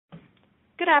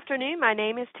Good afternoon. My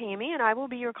name is Tammy, and I will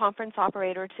be your conference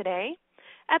operator today.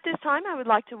 At this time, I would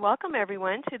like to welcome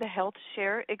everyone to the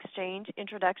HealthShare Exchange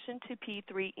Introduction to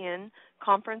P3N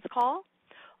conference call.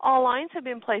 All lines have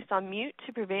been placed on mute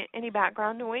to prevent any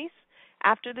background noise.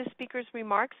 After the speaker's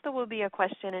remarks, there will be a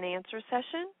question-and-answer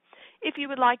session. If you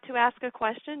would like to ask a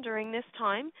question during this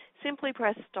time, simply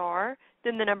press star,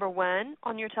 then the number 1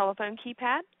 on your telephone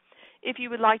keypad. If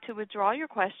you would like to withdraw your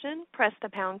question, press the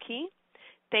pound key.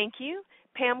 Thank you.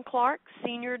 Pam Clark,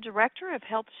 Senior Director of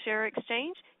HealthShare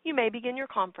Exchange, you may begin your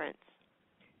conference.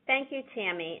 Thank you,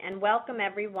 Tammy, and welcome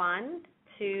everyone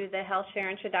to the HealthShare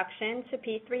Introduction to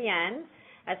P3N.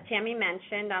 As Tammy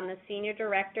mentioned, I'm the Senior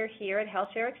Director here at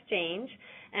HealthShare Exchange,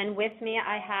 and with me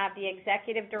I have the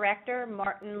Executive Director,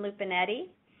 Martin Lupinetti.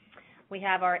 We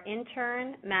have our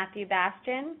intern, Matthew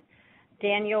Bastian.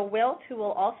 Daniel Wilt, who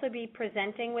will also be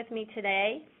presenting with me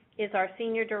today, is our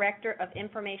Senior Director of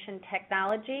Information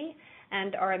Technology,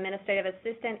 and our Administrative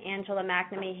Assistant, Angela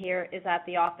McNamee, here is at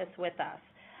the office with us.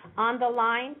 On the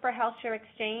line for HealthShare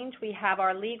Exchange, we have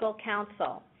our legal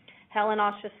counsel, Helen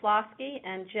Oshislowski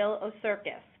and Jill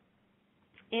Osurkis.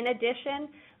 In addition,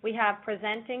 we have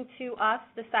presenting to us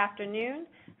this afternoon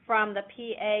from the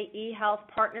PA eHealth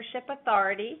Partnership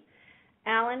Authority,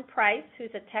 Alan Price,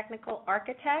 who's a technical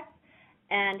architect,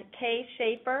 and Kay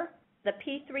Schaefer, the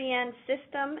P3N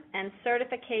System and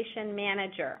Certification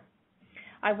Manager.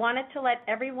 I wanted to let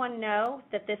everyone know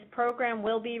that this program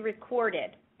will be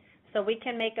recorded so we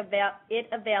can make it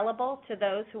available to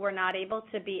those who are not able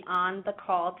to be on the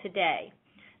call today.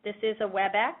 This is a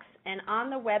WebEx, and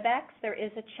on the WebEx there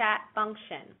is a chat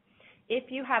function. If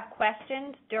you have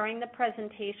questions during the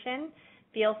presentation,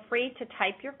 feel free to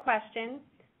type your question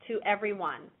to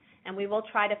everyone, and we will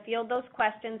try to field those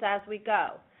questions as we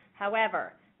go.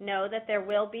 However, know that there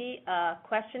will be a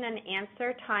question and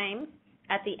answer time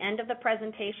at the end of the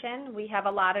presentation. We have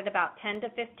allotted about 10 to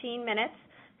 15 minutes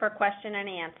for question and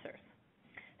answers.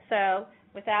 So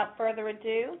without further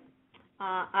ado,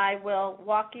 I will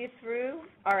walk you through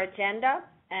our agenda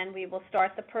and we will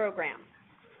start the program.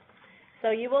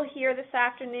 So you will hear this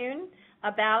afternoon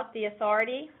about the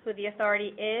authority, who the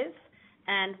authority is,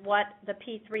 and what the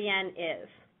P3N is.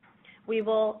 We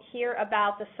will hear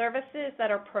about the services that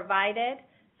are provided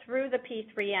through the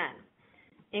P3N,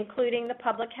 including the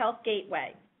Public Health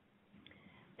Gateway.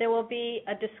 There will be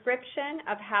a description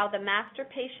of how the Master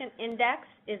Patient Index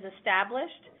is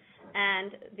established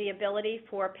and the ability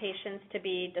for patients to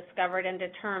be discovered and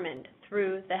determined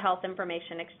through the Health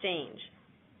Information Exchange.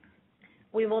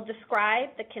 We will describe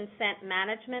the consent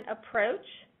management approach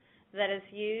that is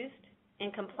used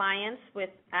in compliance with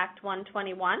Act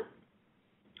 121.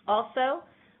 Also,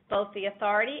 both the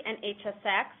Authority and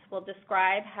HSX will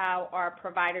describe how our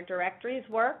provider directories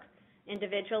work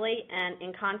individually and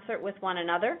in concert with one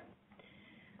another.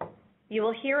 You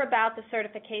will hear about the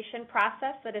certification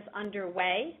process that is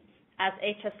underway as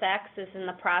HSX is in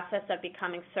the process of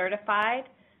becoming certified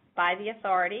by the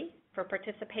Authority for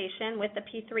participation with the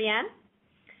P3N.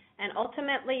 And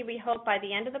ultimately, we hope by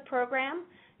the end of the program,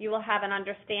 you will have an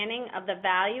understanding of the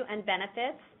value and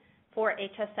benefits for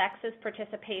HSX's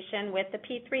participation with the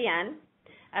P3N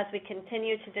as we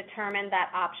continue to determine that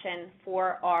option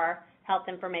for our Health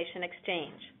Information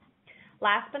Exchange.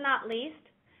 Last but not least,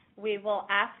 we will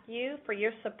ask you for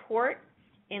your support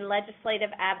in legislative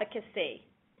advocacy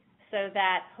so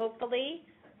that hopefully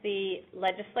the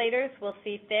legislators will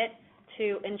see fit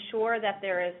to ensure that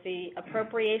there is the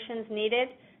appropriations needed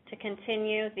to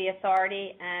continue the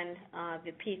authority and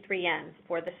the P3N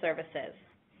for the services.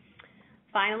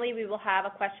 Finally, we will have a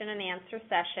question and answer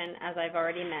session, as I've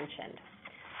already mentioned.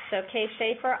 So, Kay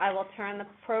Schaefer, I will turn the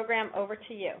program over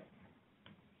to you.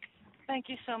 Thank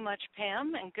you so much,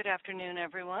 Pam, and good afternoon,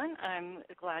 everyone. I'm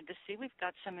glad to see we've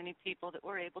got so many people that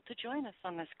were able to join us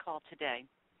on this call today.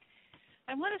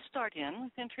 I want to start in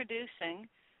with introducing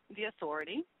the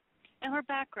authority and her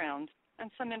background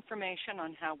and some information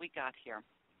on how we got here.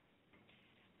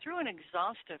 Through an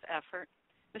exhaustive effort,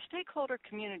 the stakeholder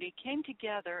community came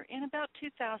together in about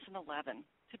 2011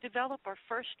 to develop our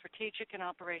first strategic and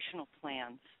operational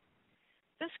plans.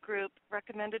 This group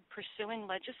recommended pursuing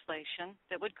legislation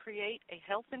that would create a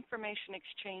Health Information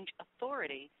Exchange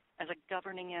authority as a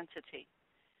governing entity.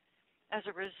 As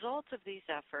a result of these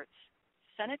efforts,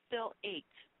 Senate Bill 8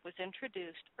 was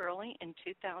introduced early in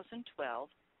 2012,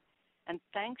 and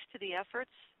thanks to the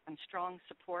efforts and strong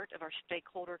support of our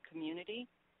stakeholder community,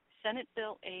 Senate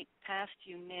Bill 8 passed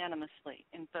unanimously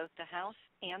in both the House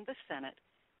and the Senate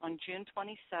on June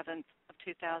 27th of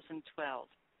 2012.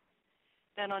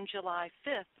 Then on July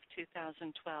 5th of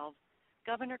 2012,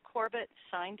 Governor Corbett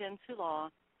signed into law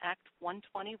Act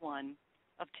 121,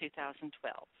 of 2012.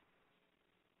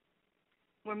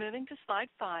 We're moving to slide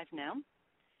 5 now.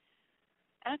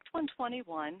 Act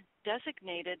 121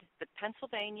 designated the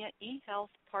Pennsylvania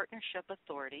eHealth Partnership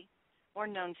Authority, or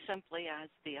known simply as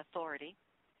the Authority,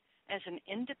 as an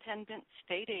independent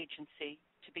state agency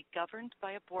to be governed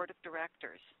by a board of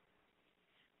directors.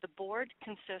 The board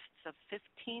consists of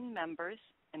 15 members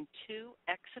and 2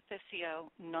 ex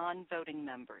officio non-voting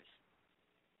members.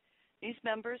 These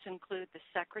members include the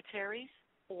secretaries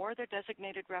or their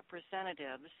designated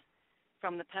representatives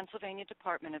from the Pennsylvania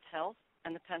Department of Health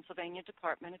and the Pennsylvania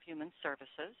Department of Human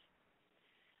Services,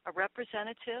 a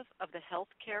representative of the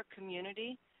healthcare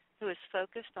community who is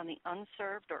focused on the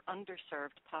unserved or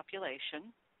underserved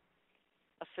population,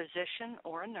 a physician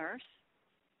or a nurse,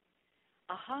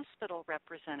 a hospital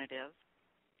representative,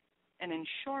 an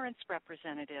insurance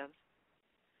representative,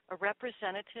 a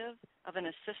representative of an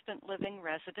assisted living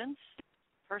residence,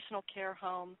 personal care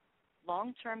home,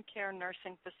 long-term care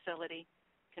nursing facility,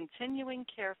 continuing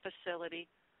care facility,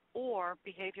 or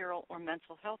behavioral or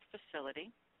mental health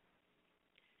facility,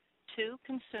 2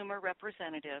 consumer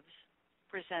representatives,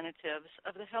 representatives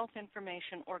of the Health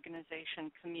Information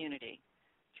Organization community.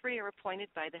 3 are appointed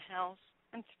by the House,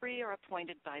 and 3 are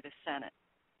appointed by the Senate.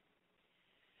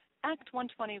 Act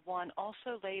 121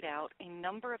 also laid out a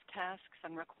number of tasks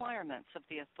and requirements of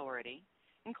the authority,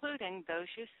 including those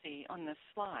you see on this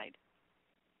slide.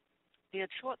 The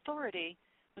authority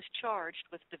was charged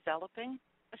with developing,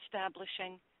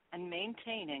 establishing, and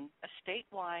maintaining a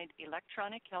statewide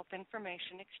electronic health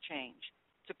information exchange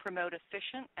to promote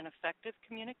efficient and effective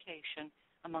communication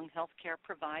among healthcare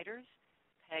providers,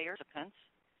 payers, and participants,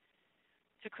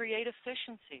 to create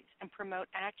efficiencies and promote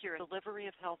accurate delivery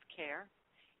of health care,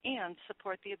 and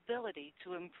support the ability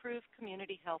to improve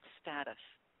community health status.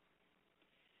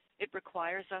 It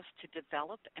requires us to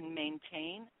develop and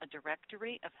maintain a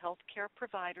directory of healthcare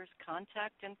providers'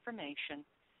 contact information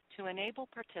to enable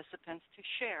participants to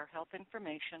share health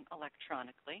information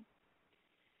electronically,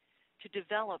 to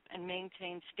develop and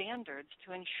maintain standards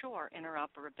to ensure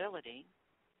interoperability,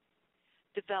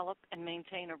 develop and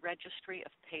maintain a registry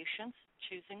of patients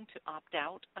choosing to opt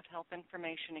out of health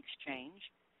information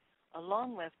exchange,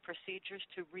 along with procedures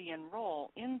to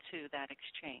re-enroll into that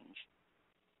exchange,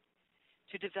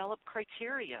 to develop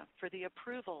criteria for the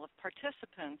approval of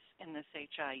participants in this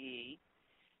HIE,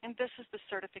 and this is the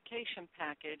certification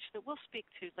package that we'll speak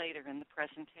to later in the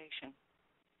presentation.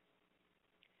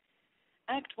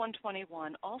 Act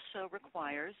 121 also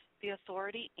requires the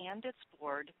authority and its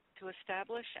board to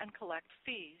establish and collect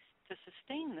fees to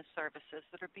sustain the services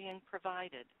that are being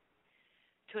provided,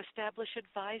 to establish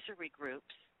advisory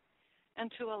groups, and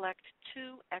to elect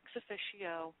 2 ex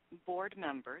officio board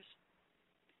members,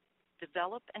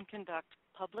 develop and conduct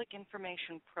public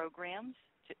information programs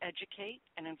to educate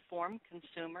and inform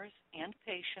consumers and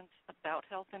patients about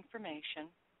health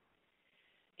information,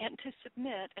 and to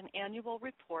submit an annual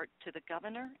report to the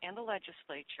governor and the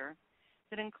legislature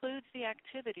that includes the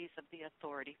activities of the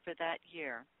authority for that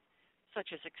year,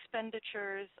 such as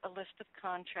expenditures, a list of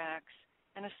contracts,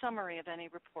 and a summary of any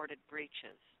reported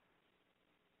breaches.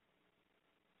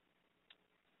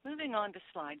 Moving on to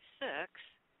slide 6,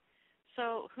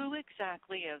 so who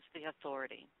exactly is the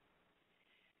authority?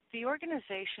 The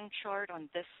organization chart on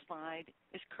this slide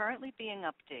is currently being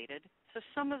updated, so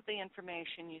some of the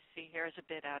information you see here is a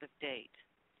bit out of date.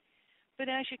 But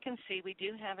as you can see, we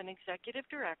do have an executive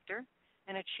director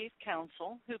and a chief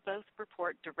counsel who both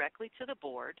report directly to the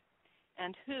board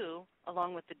and who,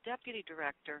 along with the deputy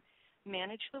director,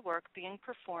 manage the work being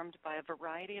performed by a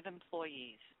variety of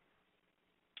employees.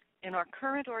 In our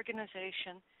current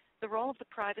organization, the role of the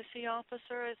privacy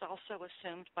officer is also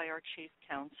assumed by our chief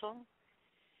counsel.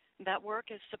 That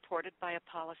work is supported by a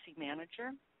policy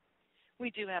manager. We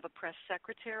do have a press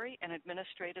secretary and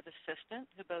administrative assistant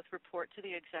who both report to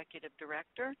the executive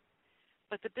director,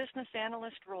 but the business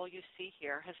analyst role you see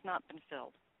here has not been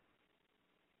filled.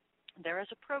 There is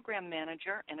a program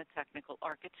manager and a technical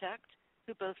architect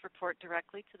who both report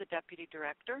directly to the deputy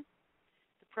director.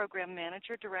 The program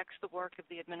manager directs the work of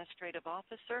the administrative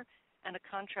officer and a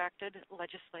contracted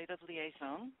legislative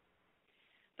liaison.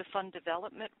 The fund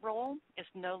development role is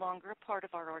no longer a part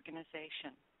of our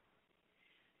organization.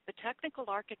 The technical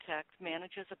architect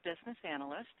manages a business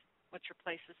analyst, which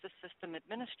replaces the system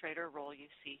administrator role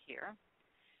you see here,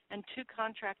 and 2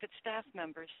 contracted staff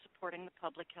members supporting the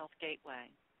public health gateway.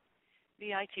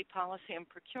 The IT policy and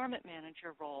procurement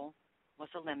manager role was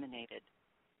eliminated.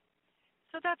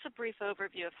 So that's a brief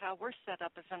overview of how we're set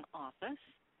up as an office.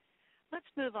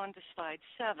 Let's move on to slide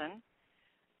 7.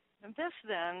 And this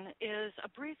then is a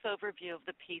brief overview of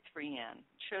the P3N.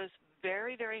 It shows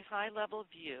very, very high-level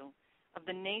view of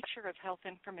the nature of health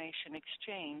information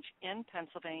exchange in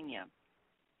Pennsylvania.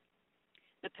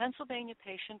 The Pennsylvania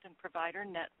Patient and Provider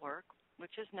Network,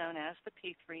 which is known as the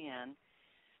P3N,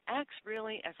 acts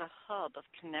really as a hub of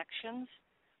connections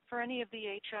for any of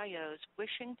the HIOs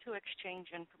wishing to exchange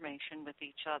information with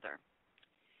each other.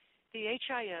 The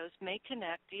HIOs may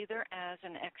connect either as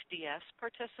an XDS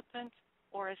participant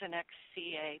or as an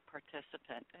XCA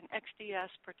participant. An XDS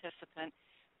participant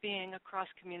being a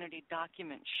cross-community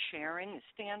document sharing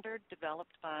standard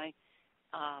developed by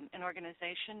an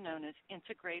organization known as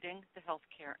Integrating the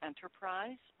Healthcare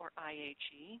Enterprise, or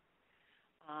IHE.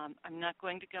 I'm not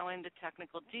going to go into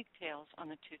technical details on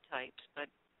the two types, but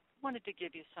wanted to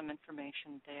give you some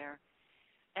information there.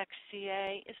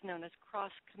 XCA is known as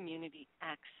Cross-Community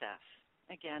Access,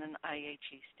 again, an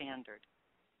IHE standard.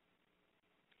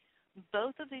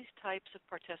 Both of these types of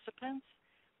participants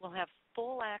will have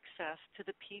full access to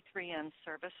the P3N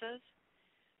services,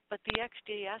 but the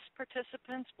XDS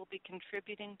participants will be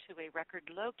contributing to a record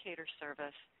locator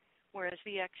service, whereas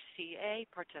the XCA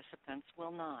participants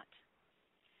will not.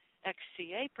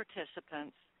 XCA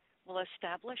participants will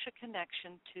establish a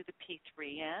connection to the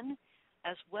P3N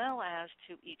as well as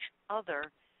to each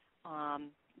other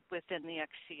within the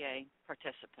XCA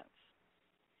participants.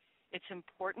 It's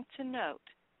important to note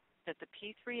that the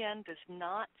P3N does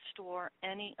not store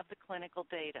any of the clinical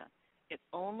data. It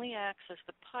only acts as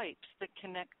the pipes that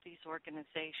connect these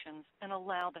organizations and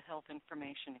allow the health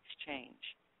information exchange.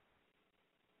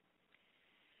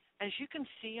 As you can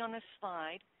see on this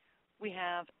slide, we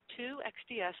have two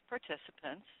XDS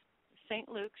participants. St.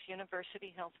 Luke's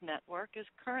University Health Network is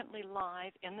currently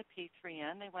live in the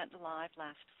P3N. They went live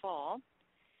last fall.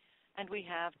 And we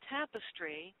have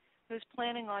Tapestry, who's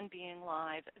planning on being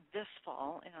live this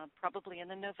fall, probably in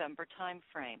the November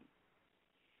timeframe.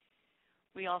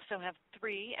 We also have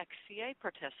 3 XCA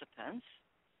participants.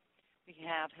 We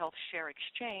have HealthShare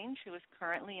Exchange, who is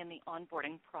currently in the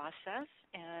onboarding process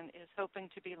and is hoping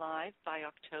to be live by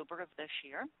October of this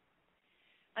year.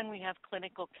 And we have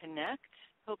Clinical Connect,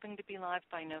 hoping to be live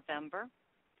by November.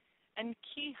 And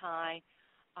KeyHigh,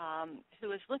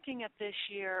 who is looking at this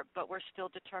year, but we're still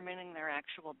determining their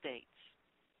actual dates.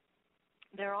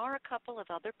 There are a couple of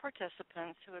other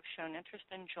participants who have shown interest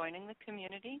in joining the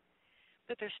community,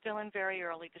 but they're still in very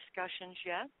early discussions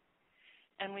yet.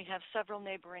 And we have several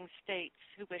neighboring states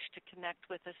who wish to connect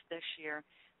with us this year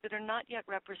that are not yet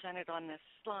represented on this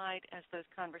slide, as those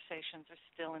conversations are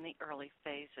still in the early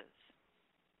phases.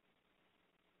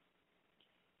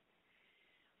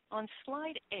 On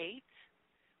slide 8,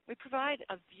 we provide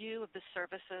a view of the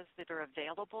services that are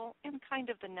available and kind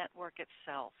of the network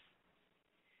itself.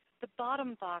 The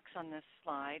bottom box on this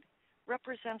slide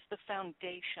represents the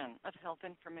foundation of health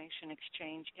information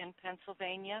exchange in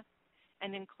Pennsylvania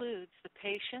and includes the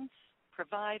patients,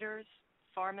 providers,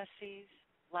 pharmacies,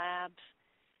 labs,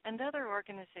 and other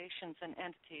organizations and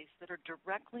entities that are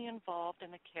directly involved in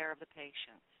the care of the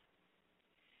patients.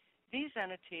 These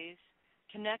entities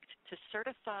connect to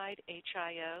certified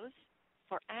HIOs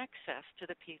for access to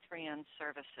the P3N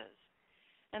services,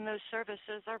 and those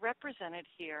services are represented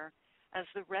here as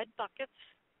the red buckets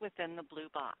within the blue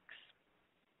box.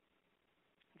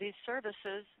 These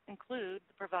services include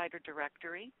the provider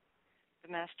directory,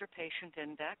 the master patient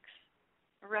index,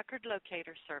 record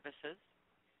locator services,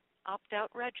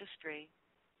 opt-out registry,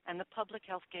 and the public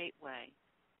health gateway.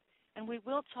 And we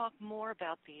will talk more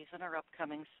about these in our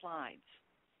upcoming slides.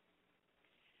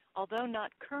 Although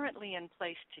not currently in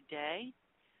place today,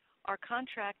 our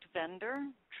contract vendor,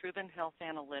 Truven Health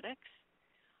Analytics,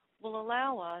 will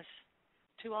allow us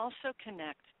to also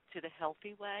connect to the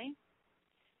Healthy Way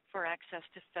for access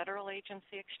to federal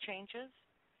agency exchanges,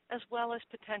 as well as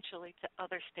potentially to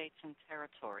other states and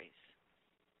territories.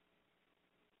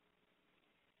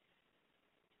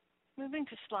 Moving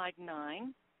to slide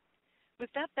 9, with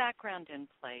that background in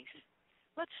place,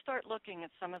 let's start looking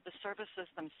at some of the services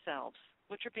themselves,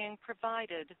 which are being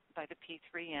provided by the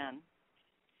P3N.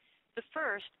 The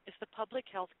first is the Public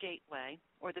Health Gateway,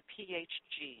 or the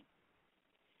PHG.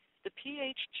 The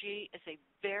PHG is a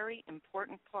very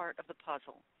important part of the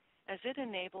puzzle, as it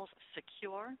enables a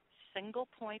secure, single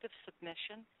point of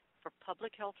submission for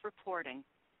public health reporting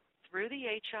through the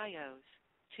HIOs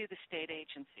to the state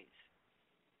agencies.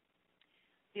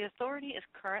 The authority is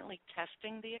currently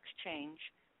testing the exchange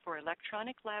for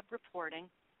electronic lab reporting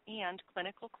and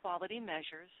clinical quality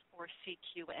measures, or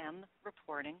CQM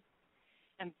reporting,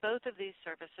 and both of these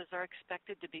services are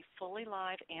expected to be fully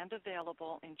live and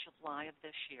available in July of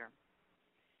this year.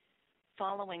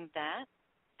 Following that,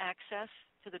 access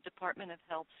to the Department of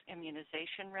Health's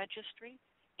immunization registry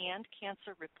and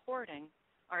cancer reporting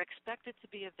are expected to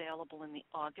be available in the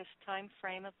August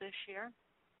timeframe of this year,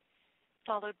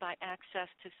 followed by access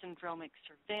to syndromic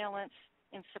surveillance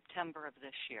in September of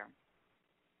this year.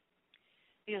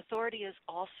 The authority is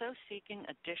also seeking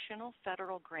additional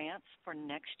federal grants for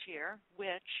next year,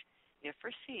 which, if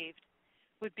received,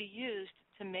 would be used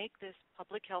to make this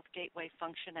public health gateway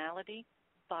functionality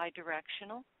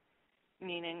bidirectional,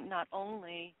 meaning not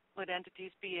only would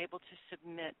entities be able to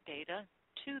submit data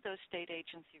to those state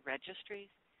agency registries,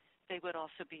 they would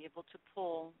also be able to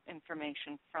pull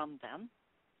information from them.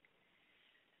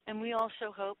 And we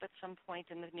also hope at some point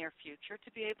in the near future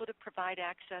to be able to provide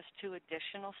access to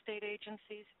additional state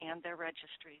agencies and their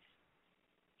registries.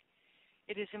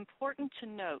 It is important to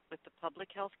note with the Public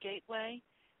Health Gateway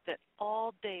that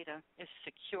all data is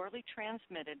securely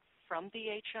transmitted from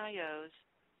the HIOs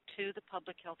to the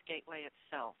Public Health Gateway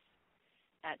itself.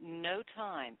 At no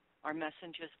time are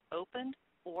messages opened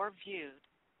or viewed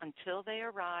until they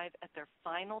arrive at their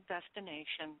final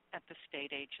destination at the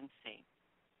state agency.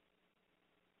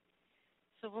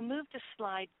 So we'll move to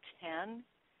slide 10,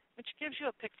 which gives you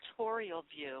a pictorial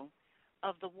view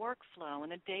of the workflow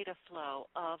and the data flow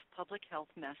of public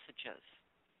health messages.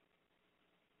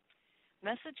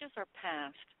 Messages are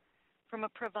passed from a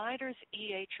provider's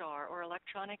EHR or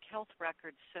electronic health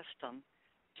records system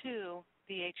to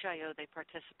the HIO they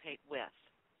participate with.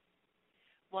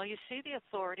 While you see the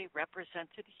authority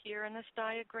represented here in this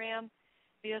diagram,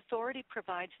 the authority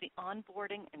provides the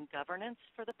onboarding and governance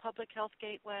for the Public Health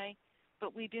Gateway,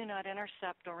 but we do not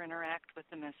intercept or interact with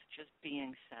the messages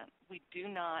being sent. We do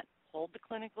not hold the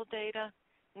clinical data.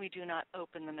 We do not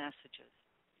open the messages.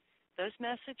 Those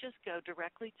messages go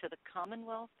directly to the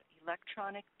Commonwealth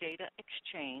Electronic Data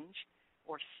Exchange,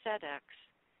 or SEDEX,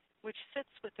 which sits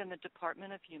within the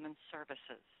Department of Human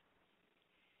Services.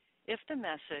 If the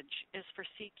message is for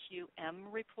CQM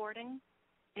reporting,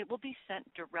 it will be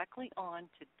sent directly on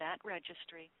to that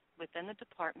registry within the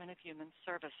Department of Human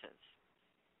Services.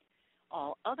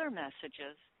 All other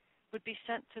messages would be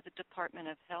sent to the Department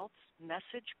of Health's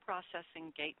Message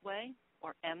Processing Gateway,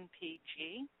 or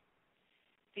MPG.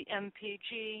 The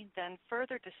MPG then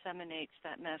further disseminates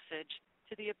that message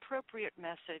to the appropriate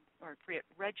message or appropriate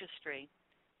registry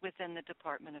within the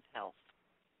Department of Health.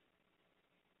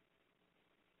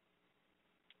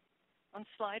 On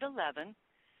slide 11,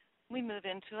 we move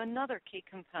into another key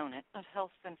component of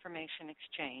Health Information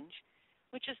Exchange,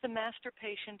 which is the Master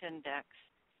Patient Index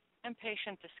and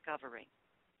Patient Discovery.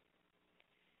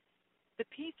 The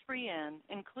P3N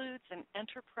includes an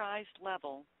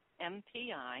enterprise-level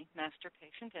MPI, Master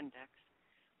Patient Index,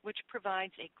 which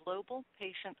provides a global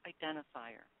patient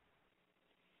identifier.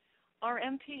 Our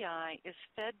MPI is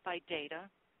fed by data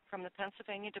from the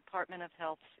Pennsylvania Department of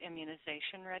Health's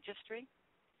Immunization Registry,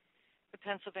 the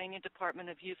Pennsylvania Department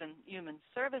of Human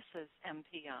Services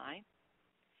MPI,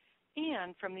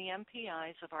 and from the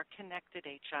MPIs of our connected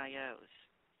HIOs.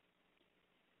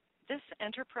 This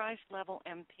enterprise-level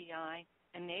MPI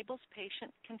enables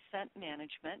patient consent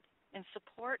management in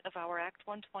support of our Act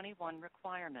 121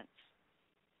 requirements.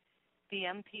 The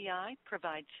MPI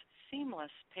provides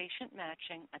seamless patient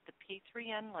matching at the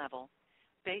P3N level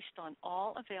based on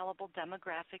all available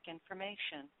demographic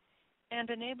information and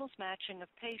enables matching of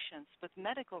patients with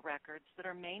medical records that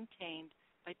are maintained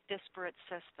by disparate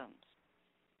systems.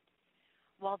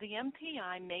 While the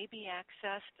MPI may be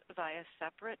accessed via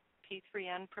separate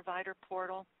P3N provider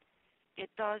portal, it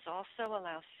does also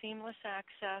allow seamless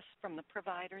access from the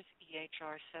provider's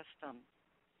EHR system.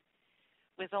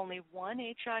 With only one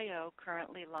HIO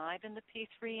currently live in the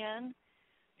P3N,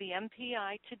 the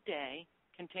MPI today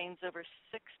contains over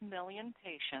 6 million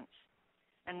patients,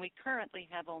 and we currently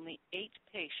have only 8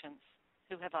 patients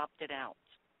who have opted out.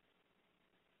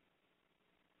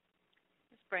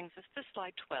 This brings us to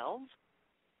slide 12.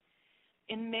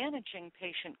 In managing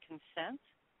patient consent,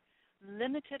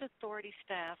 limited authority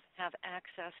staff have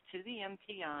access to the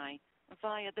MPI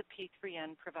via the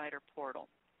P3N provider portal.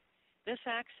 This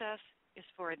access is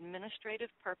for administrative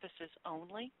purposes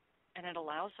only, and it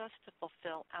allows us to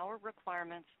fulfill our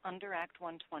requirements under Act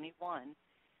 121,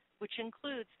 which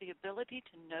includes the ability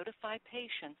to notify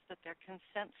patients that their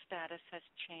consent status has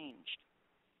changed.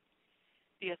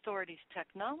 The authority's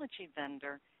technology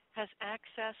vendor has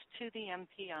access to the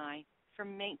MPI for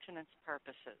maintenance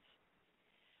purposes.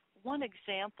 One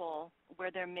example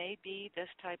where there may be this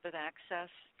type of access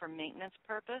for maintenance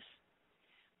purpose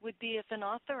would be if an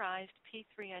authorized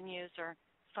P3N user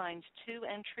finds 2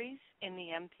 entries in the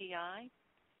MPI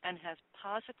and has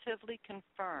positively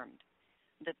confirmed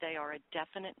that they are a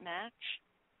definite match,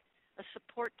 a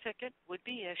support ticket would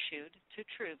be issued to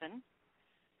Truven,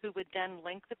 who would then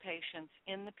link the patients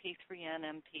in the P3N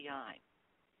MPI.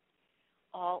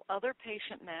 All other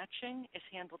patient matching is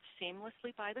handled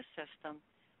seamlessly by the system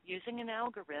using an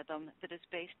algorithm that is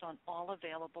based on all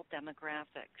available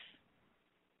demographics.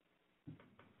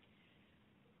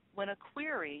 When a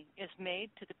query is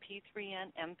made to the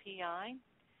P3N MPI,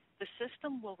 the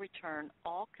system will return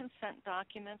all consent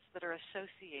documents that are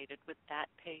associated with that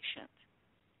patient.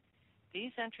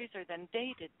 These entries are then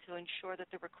dated to ensure that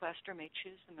the requester may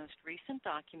choose the most recent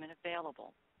document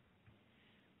available.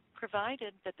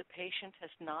 Provided that the patient has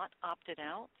not opted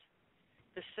out,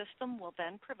 the system will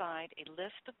then provide a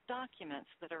list of documents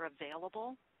that are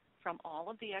available from all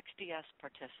of the XDS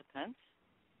participants,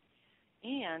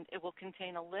 and it will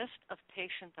contain a list of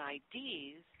patient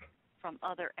IDs from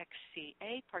other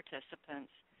XCA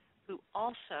participants who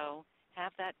also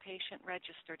have that patient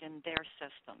registered in their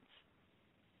systems.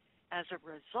 As a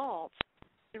result,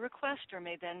 the requester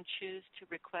may then choose to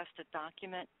request a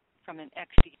document from an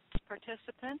XDS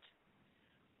participant,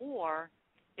 or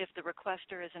if the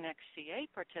requester is an XCA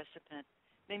participant,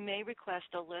 they may request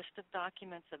a list of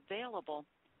documents available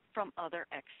from other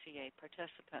XCA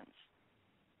participants.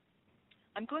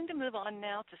 I'm going to move on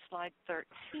now to slide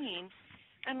 13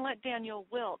 and let Daniel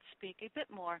Wilt speak a bit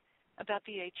more about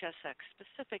the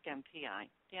HSX-specific MPI.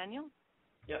 Daniel?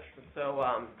 Yes, so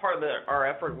part of our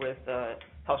effort with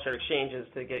HealthShare Exchange is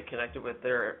to get connected with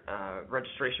their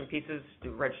registration pieces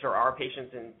to register our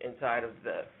patients inside of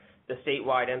the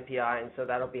statewide MPI, and so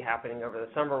that'll be happening over the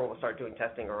summer. We'll start doing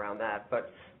testing around that.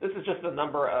 But this is just the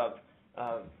number of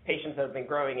patients that have been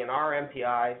growing in our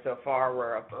MPI. So far,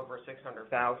 we're up over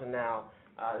 600,000 now.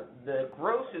 The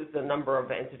gross is the number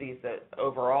of entities that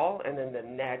overall, and then the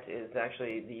net is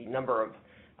actually the number of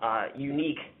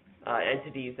unique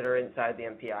entities that are inside the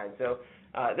MPI. And so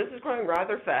this is growing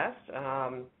rather fast.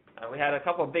 We had a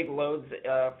couple of big loads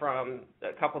from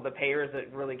a couple of the payers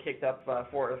that really kicked up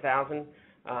 400,000.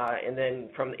 And then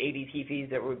from the ADT fees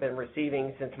that we've been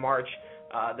receiving since March,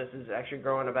 this is actually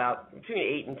growing about between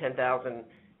 8,000 and 10,000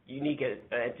 unique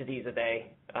entities a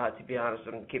day, to be honest.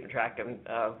 I'm keeping track and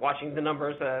watching the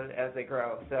numbers as they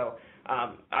grow. So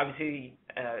obviously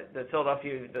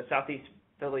the Southeast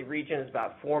Philly region is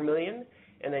about 4 million,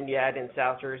 and then you add in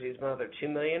South Jersey is another 2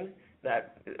 million.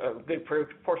 That a good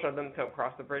portion of them come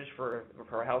across the bridge for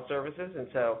health services, and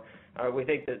so we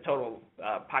think the total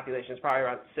population is probably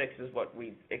around 6 is what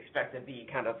we expect to be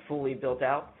kind of fully built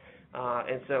out.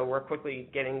 And so we're quickly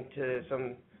getting to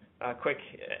some quick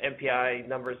MPI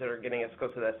numbers that are getting us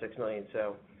close to that 6 million.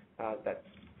 So that's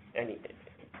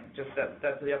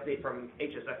the update from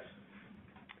HSX.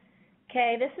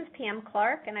 Okay, this is Pam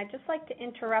Clark, and I'd just like to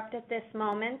interrupt at this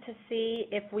moment to see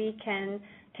if we can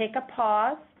take a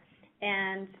pause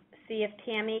and see if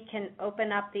Tammy can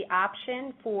open up the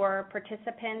option for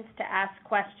participants to ask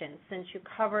questions, since you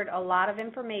covered a lot of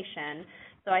information.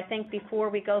 So I think before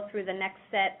we go through the next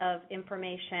set of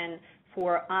information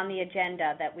on the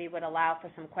agenda, that we would allow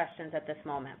for some questions at this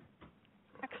moment.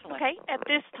 Excellent. Okay, at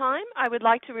this time, I would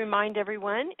like to remind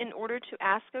everyone, in order to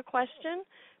ask a question,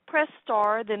 press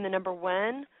star, then the number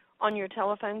 1 on your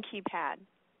telephone keypad.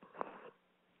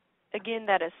 Again,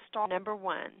 that is star number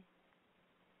 1.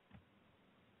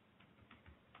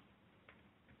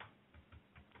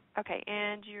 Okay,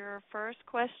 and your first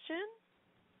question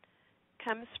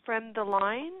comes from the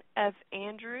line of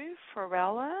Andrew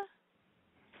Farella.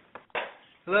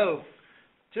 Hello.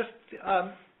 Just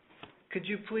could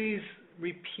you please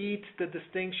repeat the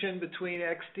distinction between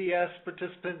XDS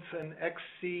participants and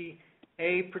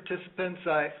XCA participants?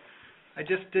 I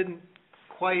just didn't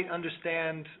quite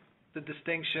understand the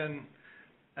distinction,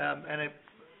 and it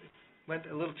went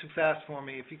a little too fast for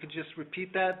me. If you could just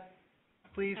repeat that,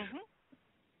 please. Mm-hmm.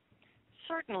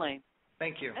 Certainly.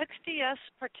 Thank you. XDS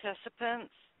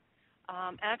participants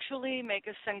actually make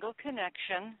a single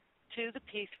connection to the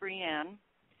P3N.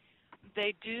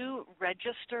 They do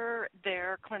register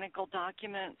their clinical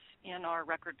documents in our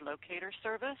record locator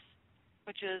service,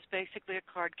 which is basically a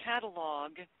card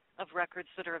catalog of records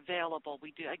that are available.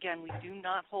 We do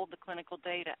not hold the clinical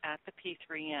data at the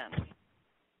P3N.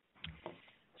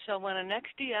 So when an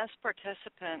XDS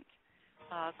participant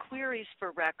queries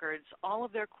for records, all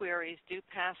of their queries do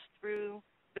pass through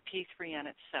the P3N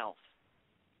itself.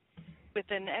 With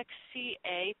an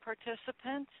XCA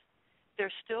participant,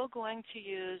 they're still going to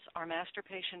use our master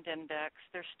patient index.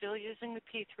 They're still using the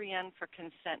P3N for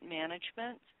consent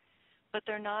management, but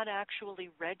they're not actually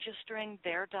registering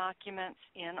their documents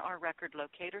in our record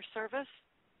locator service.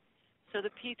 So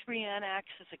the P3N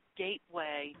acts as a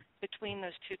gateway between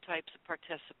those two types of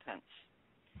participants.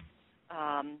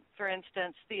 For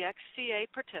instance, the XCA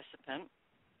participant,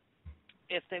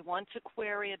 if they want to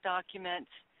query a document,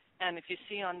 and if you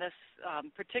see on this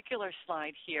particular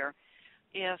slide here,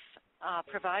 if a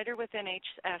provider within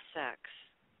HSX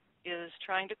is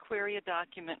trying to query a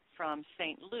document from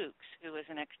St. Luke's, who is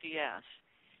an XDS,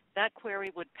 that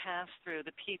query would pass through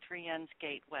the P3N's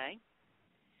gateway.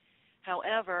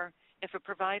 However, if a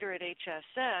provider at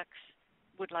HSX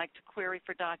would like to query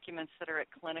for documents that are at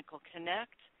Clinical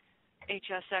Connect,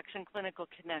 HSX and Clinical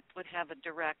Connect would have a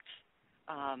direct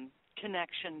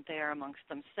connection there amongst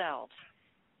themselves.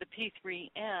 The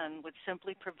P3N would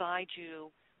simply provide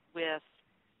you with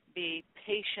the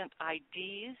patient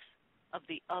IDs of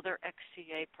the other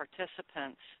XCA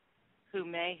participants who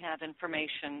may have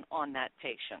information on that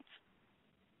patient.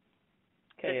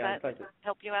 Okay, Does that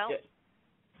help you out? Yeah.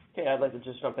 Okay, I'd like to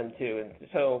just jump in too. And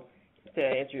so to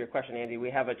answer your question, Andy,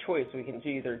 we have a choice. We can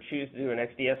either choose to do an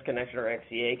XDS connection or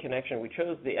XCA connection. We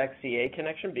chose the XCA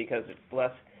connection because it's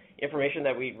less information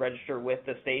that we register with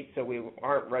the state, so we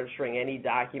aren't registering any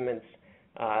documents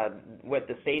with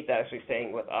the state that's actually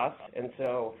staying with us. And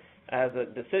so as a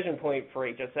decision point for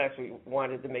HSX, we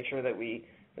wanted to make sure that we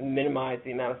minimize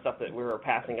the amount of stuff that we were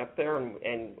passing up there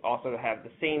and also have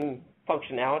the same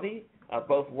functionality,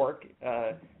 both work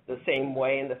the same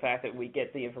way in the fact that we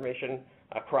get the information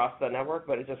across the network,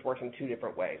 but it just works in two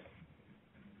different ways.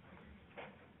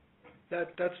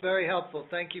 That's very helpful.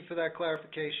 Thank you for that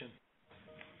clarification.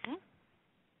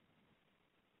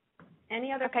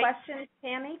 Any other questions,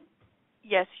 Tammy?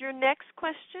 Yes, your next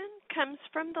question comes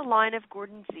from the line of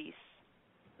Gordon Zeese.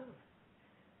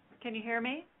 Can you hear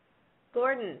me?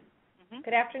 Gordon,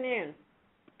 good afternoon.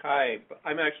 Hi.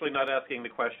 I'm actually not asking the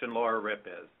question. Laura Ripp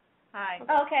is. Hi.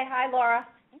 Oh, okay. Hi, Laura.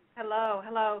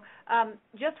 Hello.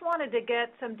 Just wanted to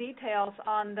get some details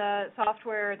on the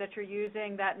software that you're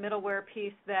using, that middleware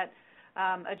piece that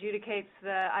adjudicates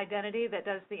the identity, that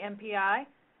does the MPI,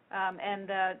 and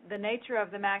the nature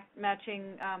of the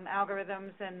matching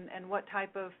algorithms and what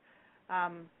type of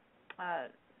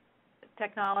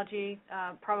technology,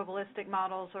 probabilistic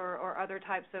models or other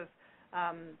types of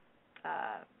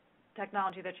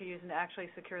technology that you're using to actually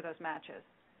secure those matches.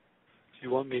 Do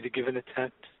you want me to give an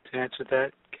attempt to answer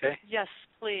that, Kay? Yes,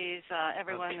 please.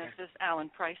 Everyone, Okay. This is Alan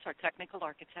Price, our technical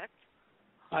architect.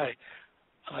 Hi.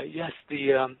 Yes,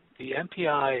 the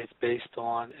MPI is based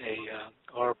on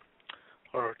our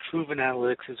Truven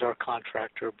Analytics is our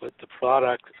contractor, but the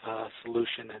product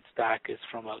solution and stack is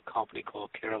from a company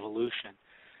called Care Evolution,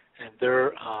 and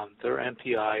their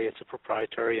MPI, it's a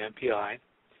proprietary MPI,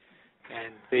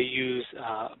 and they use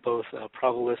both a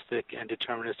probabilistic and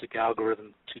deterministic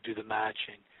algorithm to do the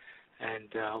matching.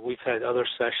 And we've had other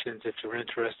sessions. If you're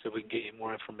interested, we can get you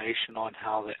more information on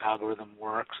how the algorithm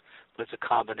works, but it's a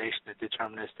combination of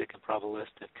deterministic and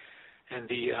probabilistic. And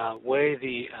the way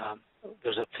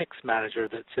there's a PICS manager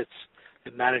that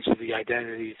manages the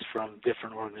identities from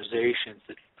different organizations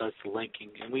that does the linking.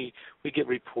 And we get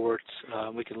reports.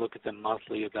 We can look at them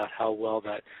monthly about how well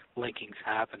that linking's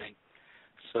happening.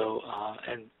 So,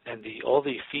 all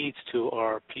the feeds to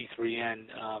our P3N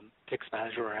PICS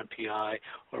manager or MPI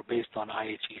are based on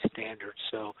IHE standards.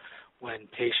 So when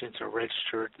patients are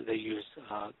registered, they use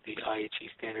the IHE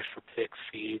standards for PICS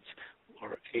feeds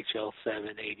or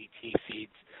HL7 ADT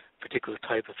feeds, particular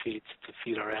type of feeds to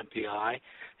feed our MPI.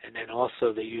 And then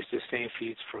also they use the same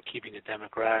feeds for keeping the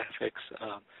demographics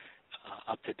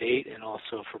up to date and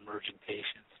also for merging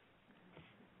patients.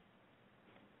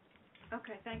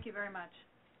 Okay, thank you very much.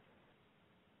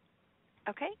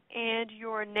 Okay, and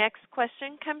your next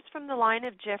question comes from the line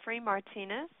of Jeffrey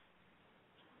Martinez.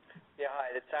 Yeah, hi.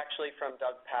 It's actually from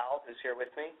Doug Powell, who's here with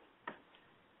me.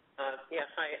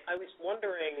 Hi. I was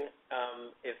wondering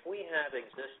if we have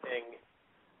existing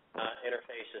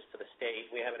interfaces to the state.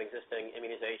 We have an existing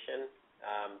immunization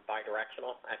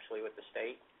bidirectional, actually, with the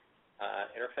state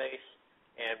interface,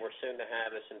 and we're soon to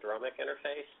have a syndromic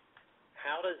interface.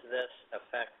 How does this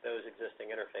affect those existing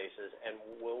interfaces, and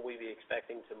will we be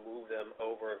expecting to move them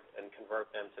over and convert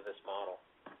them to this model?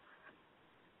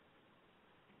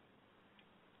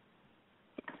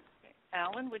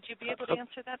 Alan, would you be able to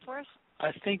answer that for us?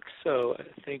 I think so.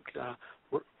 I think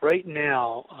right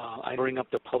now I bring up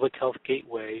the Public Health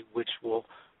Gateway, which will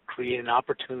create an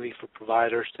opportunity for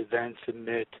providers to then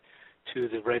submit to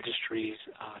the registries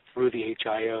through the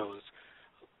HIOs,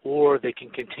 or they can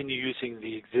continue using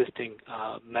the existing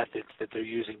methods that they're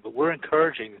using. But we're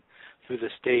encouraging through the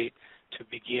state to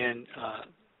begin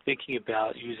thinking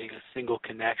about using a single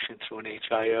connection through an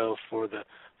HIO for the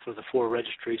 4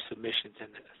 registry submissions and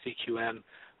CQM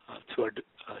to our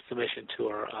submission to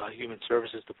our Human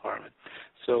Services Department.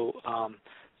 So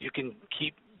you can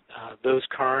keep those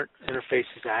current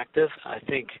interfaces active. I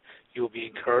think you'll be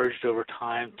encouraged over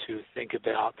time to think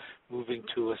about moving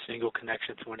to a single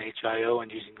connection to an HIO and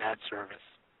using that service.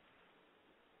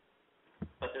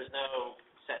 but there's no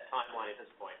set timeline at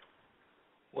this point.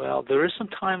 Well, there is some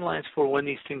timelines for when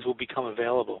these things will become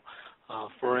available.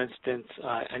 For instance,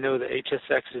 I know the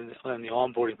HSX is in the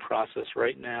onboarding process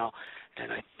right now,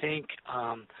 and I think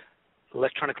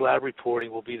electronic lab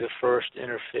reporting will be the first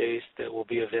interface that will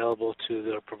be available to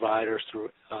the providers through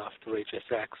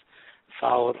HSX,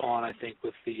 followed on, I think,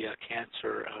 with the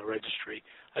cancer registry.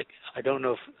 I don't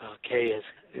know if Kay has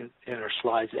in her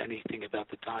slides anything about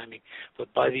the timing,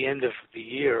 but by the end of the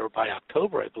year, or by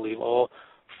October, I believe, all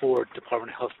 4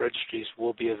 Department of Health registries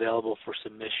will be available for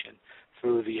submission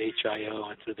through the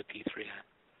HIO and through the P3N.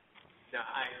 Now,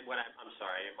 I'm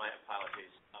sorry, my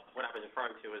apologies. What I was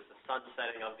referring to is the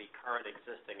sunsetting of the current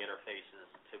existing interfaces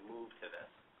to move to this.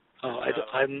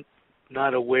 I'm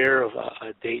not aware of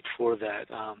a date for that.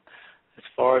 As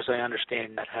far as I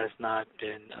understand, that has not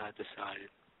been decided.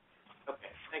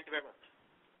 Okay, thank you very much.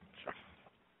 Sure.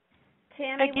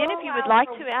 Tammy, again, if you would like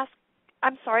to ask,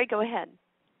 I'm sorry, go ahead.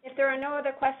 If there are no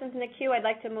other questions in the queue, I'd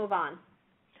like to move on.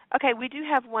 Okay, we do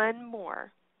have one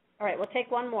more. All right, we'll take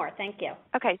one more. Thank you.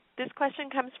 Okay, this question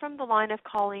comes from the line of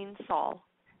Colleen Saul.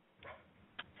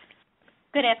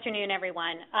 Good afternoon,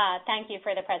 everyone. Thank you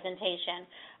for the presentation.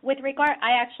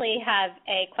 I actually have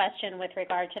a question with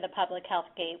regard to the Public Health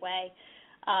Gateway.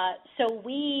 So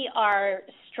we are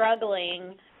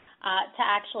struggling to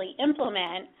actually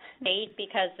implement state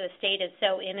because the state is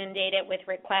so inundated with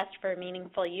requests for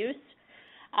meaningful use.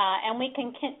 And we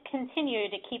can continue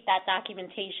to keep that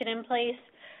documentation in place,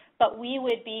 but we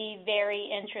would be very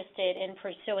interested in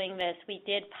pursuing this. We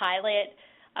did pilot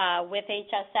with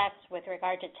HSX with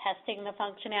regard to testing the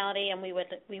functionality, and we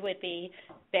would be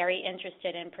very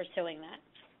interested in pursuing that.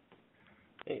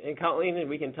 And Colleen,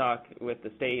 we can talk with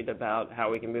the state about how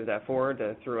we can move that forward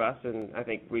through us, and I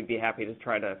think we'd be happy to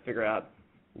try to figure out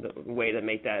the way to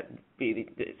make that be.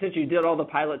 Since you did all the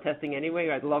pilot testing anyway,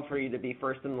 I'd love for you to be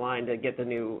first in line to get the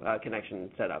new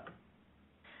connection set up.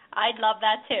 I'd love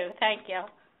that too. Thank you.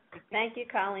 Thank you,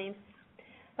 Colleen.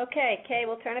 Okay, Kay,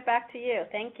 we'll turn it back to you.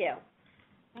 Thank you.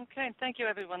 Okay, thank you,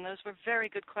 everyone. Those were very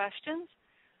good questions.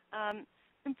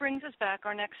 It brings us back.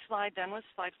 Our next slide then was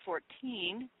slide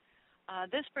 14.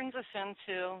 This brings us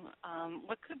into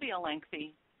what could be a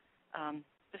lengthy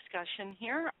discussion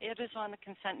here. It is on the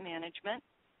consent management.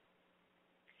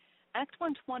 Act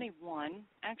 121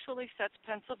 actually sets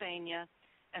Pennsylvania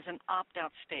as an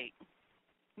opt-out state,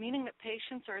 meaning that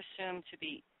patients are assumed to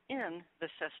be in the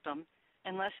system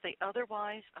unless they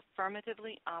otherwise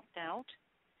affirmatively opt out.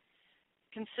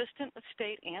 Consistent with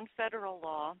state and federal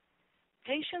law,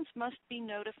 patients must be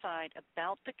notified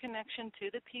about the connection to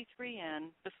the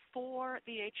P3N before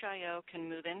the HIO can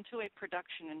move into a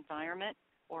production environment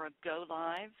or a go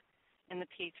live in the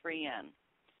P3N.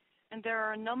 And there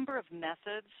are a number of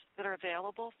methods that are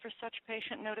available for such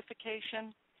patient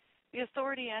notification. The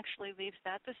authority actually leaves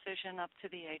that decision up to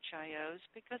the HIOs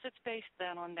because it's based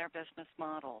then on their business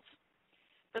models.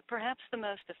 But perhaps the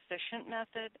most efficient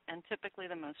method, and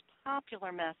typically the most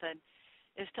popular method,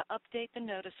 is to update the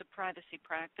Notice of Privacy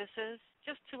Practices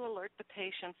just to alert the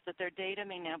patients that their data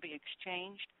may now be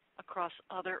exchanged across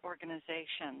other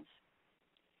organizations.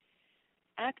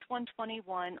 Act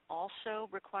 121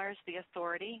 also requires the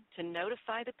authority to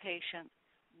notify the patient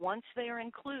once they are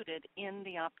included in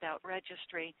the opt-out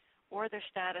registry or their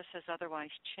status has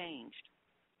otherwise changed.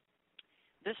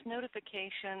 This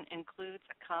notification includes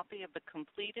a copy of the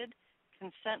completed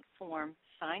consent form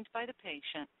signed by the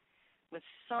patient with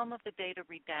some of the data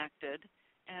redacted,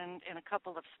 and in a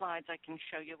couple of slides I can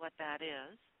show you what that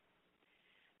is.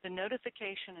 The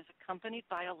notification is accompanied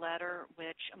by a letter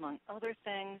which, among other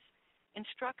things,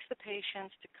 instructs the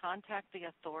patients to contact the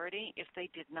authority if they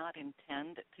did not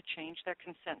intend to change their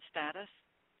consent status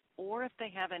or if they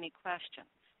have any questions.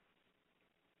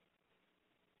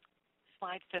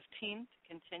 Slide 15 to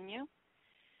continue.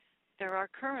 There are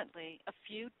currently a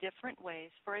few different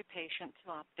ways for a patient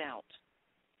to opt out.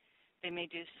 They may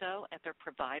do so at their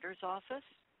provider's office,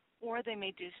 or they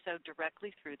may do so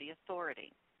directly through the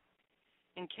authority.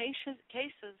 In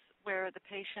cases where the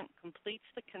patient completes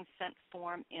the consent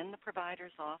form in the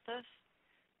provider's office,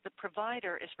 the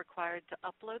provider is required to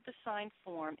upload the signed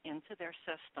form into their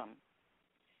system.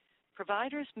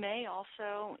 Providers may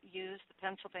also use the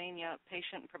Pennsylvania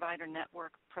Patient and Provider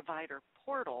Network Provider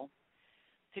Portal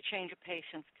to change a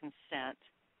patient's consent,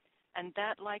 and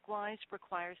that likewise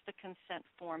requires the consent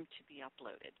form to be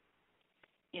uploaded.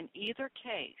 In either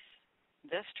case,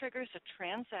 this triggers a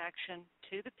transaction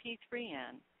to the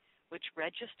P3N, which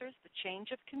registers the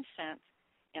change of consent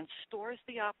and stores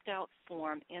the opt-out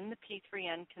form in the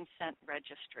P3N consent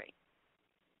registry.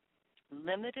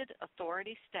 Limited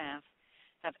authority staff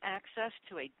have access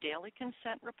to a daily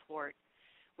consent report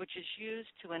which is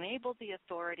used to enable the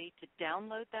authority to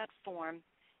download that form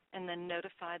and then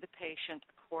notify the patient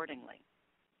accordingly.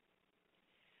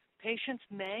 Patients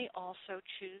may also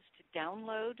choose to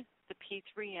download the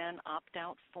P3N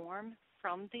opt-out form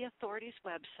from the authority's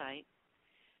website,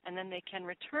 and then they can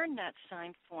return that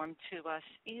signed form to us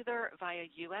either via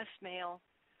U.S. mail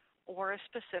or a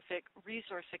specific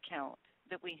resource account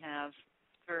that we have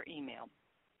through email.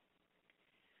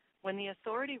 When the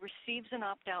authority receives an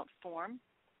opt-out form,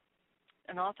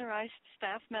 an authorized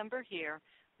staff member here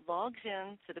logs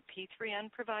in to the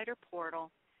P3N provider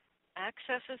portal,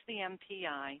 accesses the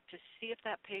MPI to see if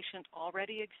that patient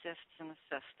already exists in the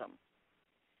system.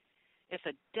 If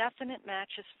a definite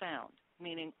match is found,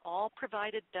 meaning all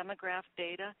provided demographic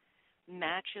data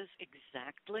matches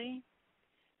exactly,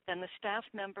 then the staff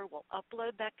member will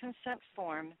upload that consent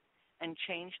form and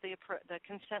change the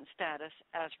consent status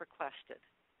as requested.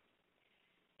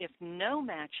 If no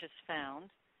match is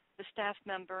found, the staff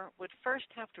member would first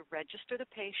have to register the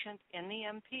patient in the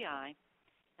MPI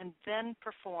and then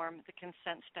perform the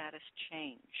consent status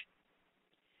change.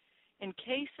 In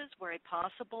cases where a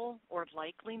possible or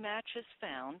likely match is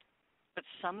found, but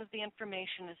some of the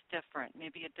information is different,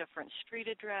 maybe a different street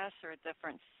address or a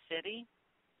different city,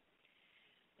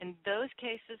 in those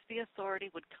cases the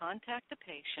authority would contact the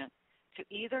patient to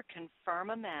either confirm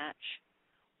a match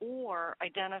or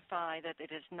identify that it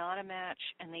is not a match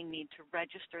and they need to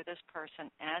register this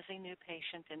person as a new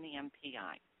patient in the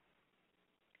MPI.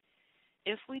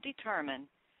 If we determine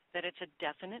that it's a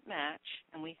definite match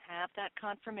and we have that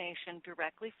confirmation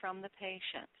directly from the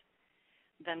patient,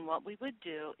 then what we would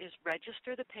do is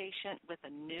register the patient with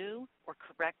a new or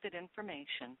corrected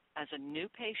information as a new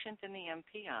patient in the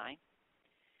MPI,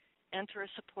 enter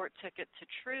a support ticket to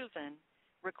Truven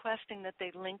requesting that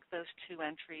they link those two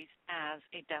entries as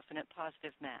a definite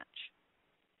positive match.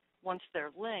 Once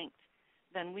they're linked,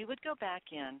 then we would go back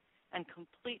in and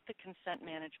complete the consent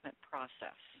management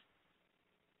process.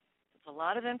 It's a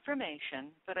lot of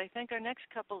information, but I think our next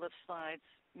couple of slides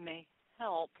may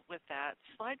help with that.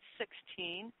 Slide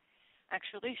 16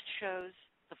 actually shows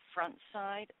the front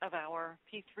side of our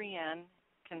P3N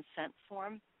consent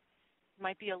form. It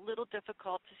might be a little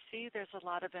difficult to see. There's a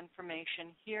lot of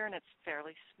information here, and it's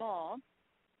fairly small,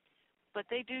 but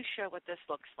they do show what this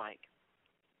looks like.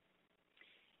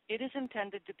 It is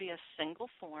intended to be a single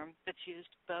form that's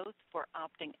used both for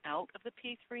opting out of the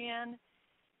P3N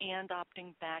and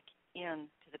opting back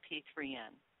into the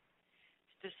P3N.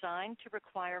 It's designed to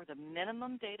require the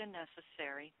minimum data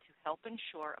necessary to help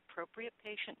ensure appropriate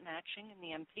patient matching in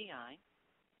the MPI.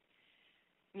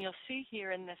 And you'll see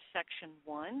here in this section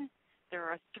 1, there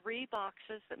are 3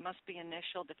 boxes that must be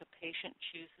initialed if a patient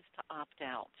chooses to opt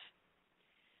out.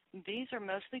 These are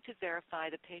mostly to verify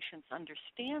the patient's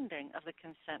understanding of the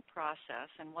consent process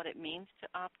and what it means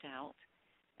to opt out,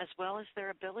 as well as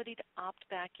their ability to opt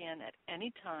back in at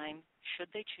any time should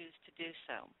they choose to do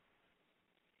so.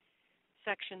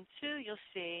 Section 2, you'll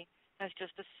see, has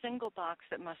just a single box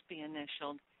that must be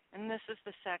initialed, and this is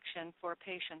the section for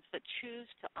patients that choose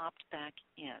to opt back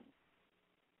in.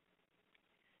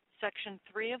 Section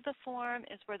 3 of the form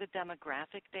is where the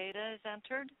demographic data is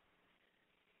entered.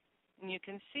 And you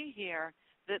can see here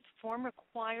that the form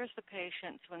requires the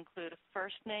patient to include a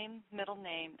first name, middle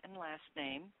name, and last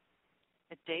name,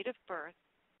 a date of birth,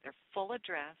 their full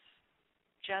address,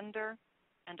 gender,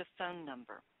 and a phone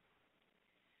number.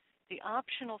 The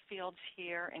optional fields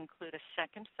here include a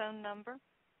second phone number,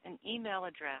 an email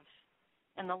address,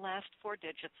 and the last 4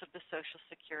 digits of the Social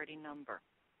Security number.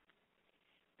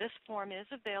 This form is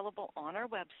available on our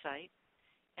website,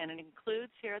 and it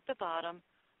includes here at the bottom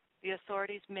the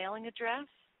authority's mailing address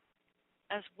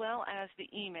as well as the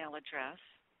email address,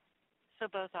 so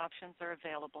both options are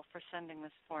available for sending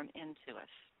this form in to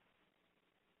us.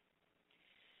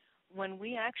 When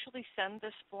we actually send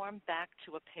this form back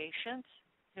to a patient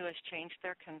who has changed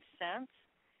their consent,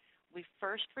 we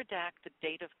first redact the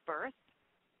date of birth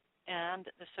and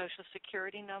the Social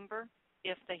Security number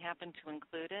if they happen to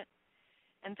include it.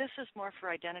 And this is more for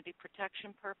identity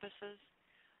protection purposes.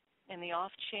 In the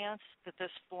off chance that this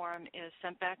form is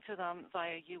sent back to them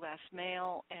via U.S.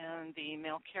 mail and the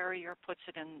mail carrier puts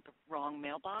it in the wrong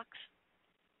mailbox,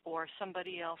 or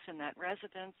somebody else in that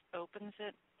residence opens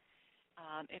it,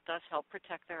 it does help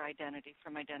protect their identity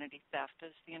from identity theft,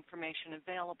 as the information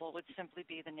available would simply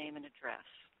be the name and address.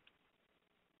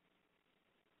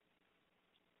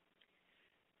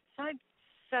 Slide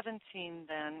 17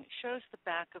 then shows the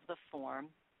back of the form.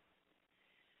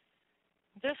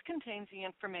 This contains the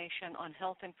information on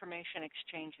Health Information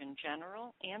Exchange in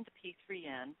general and the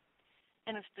P3N,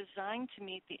 and is designed to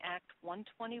meet the Act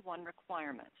 121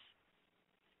 requirements.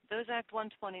 those Act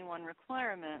 121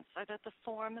 requirements are that the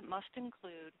form must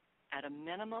include, at a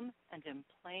minimum and in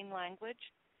plain language,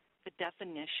 the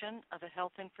definition of a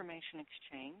health information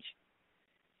exchange,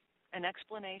 an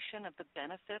explanation of the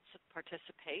benefits of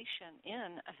participation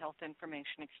in a health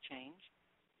information exchange,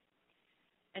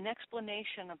 an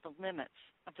explanation of the limits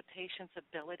of the patient's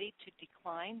ability to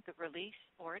decline the release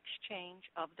or exchange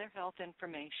of their health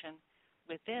information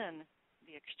within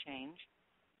the exchange,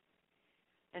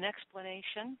 an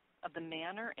explanation of the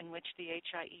manner in which the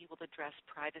HIE will address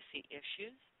privacy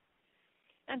issues,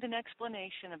 and an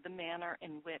explanation of the manner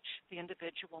in which the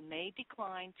individual may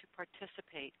decline to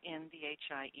participate in the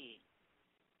HIE.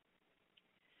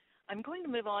 I'm going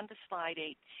to move on to slide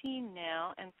 18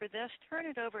 now, and for this, turn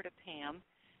it over to Pam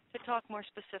to talk more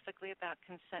specifically about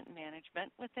consent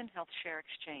management within HealthShare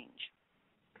Exchange.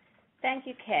 Thank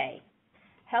you, Kay.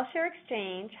 HealthShare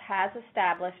Exchange has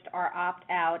established our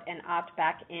opt-out and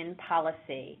opt-back-in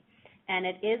policy, and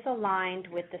it is aligned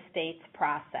with the state's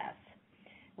process.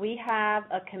 We have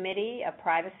a committee, a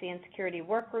privacy and security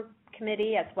work group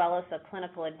committee, as well as a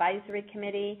clinical advisory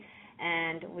committee,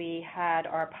 and we had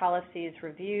our policies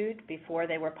reviewed before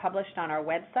they were published on our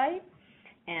website.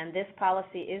 And this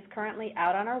policy is currently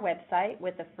out on our website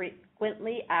with a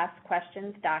frequently asked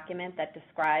questions document that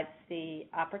describes the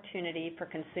opportunity for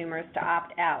consumers to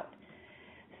opt out.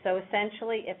 So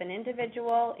essentially, if an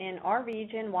individual in our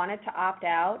region wanted to opt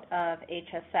out of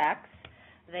HSX,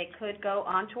 they could go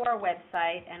onto our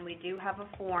website, and we do have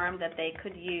a form that they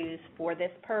could use for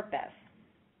this purpose.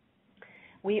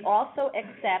 We also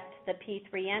accept the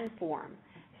P3N form.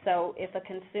 So if a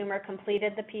consumer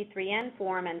completed the P3N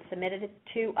form and submitted it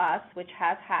to us, which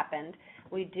has happened,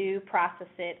 we do process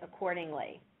it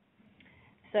accordingly.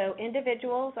 So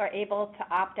individuals are able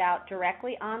to opt out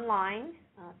directly online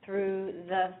through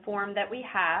the form that we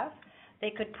have. They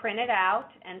could print it out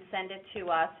and send it to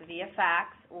us via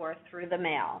fax or through the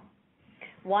mail.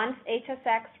 Once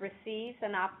HSX receives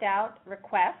an opt-out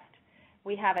request,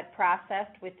 we have it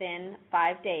processed within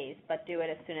 5 days, but do it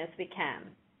as soon as we can.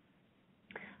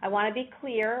 I want to be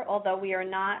clear, although we are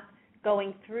not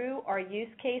going through our use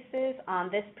cases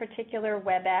on this particular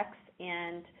WebEx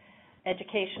and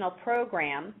educational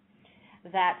program,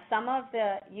 that some of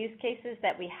the use cases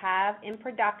that we have in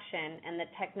production and the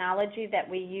technology that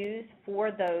we use for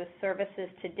those services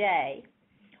today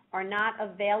are not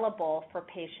available for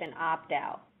patient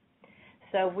opt-out.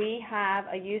 So we have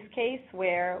a use case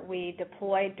where we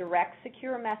deploy direct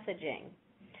secure messaging,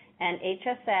 and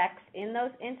HSX in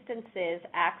those instances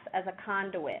acts as a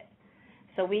conduit.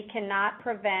 So we cannot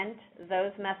prevent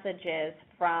those messages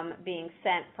from being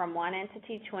sent from one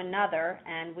entity to another,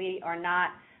 and we are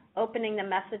not opening the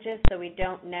messages, so we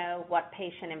don't know what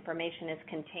patient information is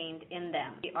contained in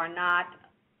them. We are not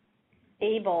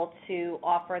able to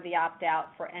offer the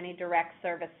opt-out for any direct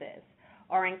services.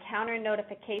 Our encounter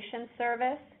notification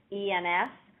service,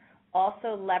 ENS,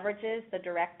 also leverages the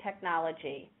direct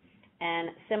technology. And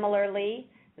similarly,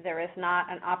 there is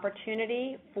not an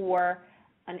opportunity for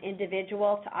an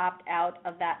individual to opt out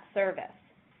of that service.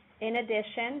 In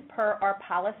addition, per our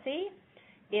policy,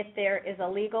 if there is a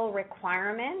legal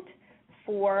requirement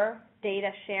for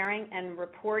data sharing and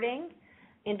reporting,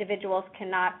 individuals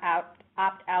cannot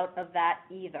opt out of that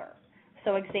either.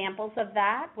 So examples of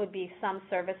that would be some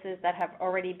services that have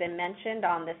already been mentioned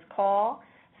on this call,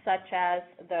 such as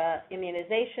the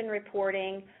immunization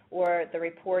reporting or the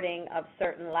reporting of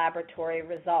certain laboratory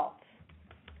results.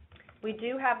 We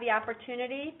do have the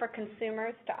opportunity for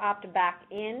consumers to opt back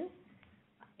in,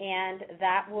 and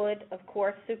that would, of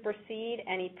course, supersede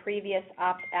any previous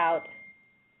opt-out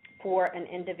for an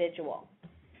individual.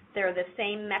 There are the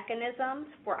same mechanisms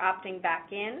for opting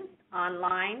back in,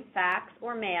 online, fax,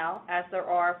 or mail, as there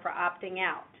are for opting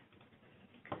out.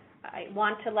 I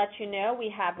want to let you know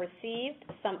we have received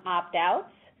some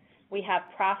opt-outs. We have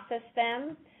processed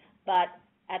them, but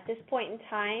at this point in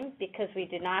time, because we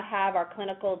did not have our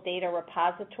clinical data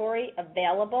repository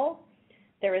available,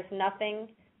 there is nothing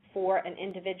for an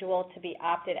individual to be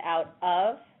opted out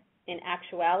of in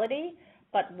actuality.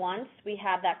 But once we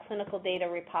have that clinical data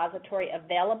repository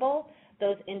available,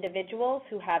 those individuals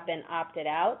who have been opted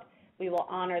out, we will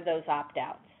honor those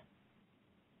opt-outs.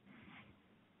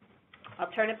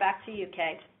 I'll turn it back to you,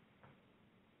 Kay.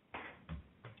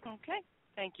 Okay.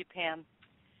 Thank you, Pam.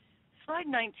 Slide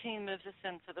 19 moves us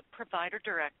into the provider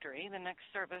directory, the next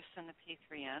service in the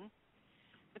P3N.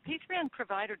 The P3N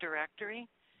provider directory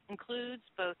includes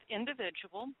both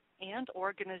individual and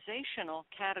organizational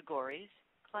categories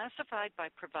classified by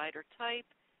provider type,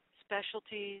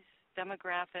 specialties,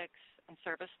 demographics, and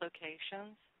service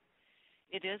locations.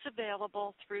 It is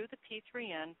available through the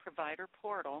P3N provider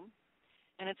portal,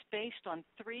 and it's based on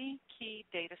 3 key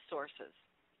data sources: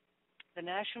 the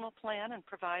National Plan and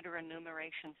Provider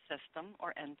Enumeration System,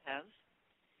 or NPES,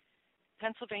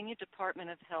 Pennsylvania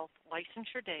Department of Health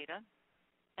licensure data,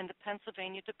 and the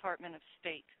Pennsylvania Department of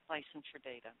State licensure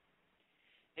data.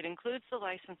 It includes the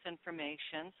license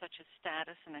information, such as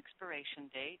status and expiration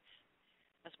dates,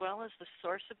 as well as the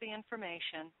source of the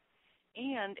information,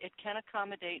 and it can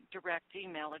accommodate direct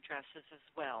email addresses as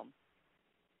well.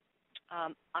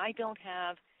 I don't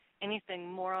have anything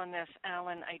more on this,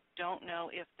 Alan. I don't know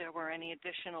if there were any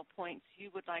additional points you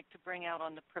would like to bring out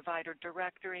on the provider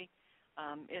directory.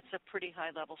 It's a pretty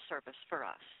high-level service for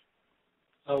us.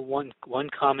 One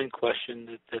common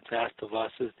question that's asked of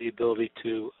us is the ability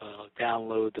to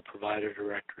download the provider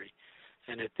directory.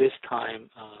 And at this time,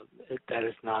 that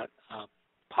is not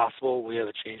possible. We have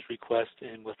a change request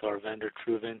in with our vendor,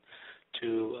 Truven,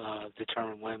 to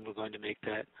determine when we're going to make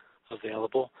that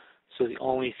available. So the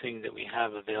only thing that we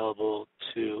have available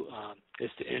is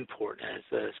to import.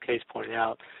 As Case pointed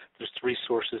out, there's 3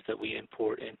 sources that we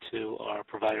import into our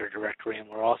provider directory, and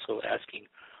we're also asking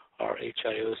our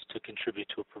HIOs to contribute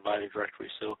to a provider directory.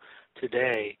 So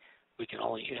today, we can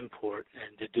only import,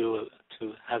 and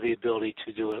to have the ability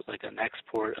to do it like an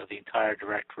export of the entire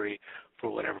directory for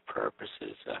whatever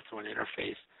purposes through an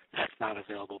interface, that's not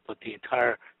available. But the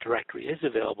entire directory is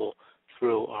available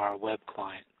through our web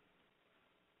client.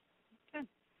 Good.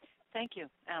 Thank you,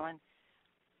 Alan.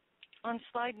 On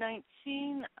slide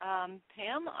 19,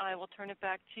 Pam, I will turn it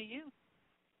back to you.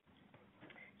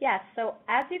 Yes, so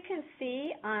as you can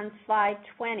see on slide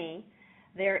 20,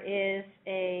 there is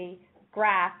a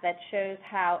graph that shows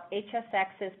how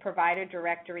HSX's provider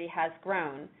directory has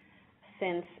grown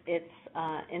since its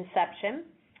inception,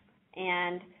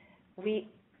 and we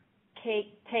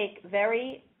take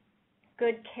very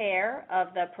good care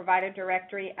of the provider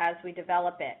directory as we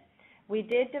develop it. We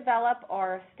did develop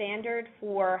our standard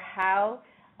for how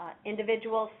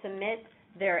individuals submit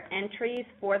their entries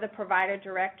for the provider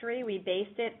directory. We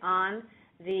based it on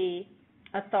the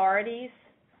authorities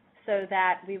so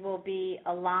that we will be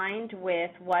aligned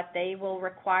with what they will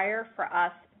require for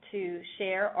us to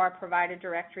share our provider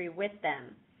directory with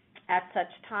them at such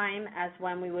time as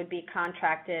when we would be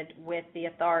contracted with the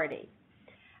authority.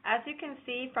 As you can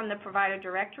see from the provider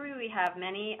directory, we have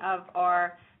many of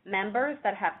our members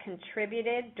that have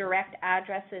contributed direct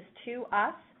addresses to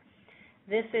us.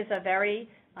 This is a very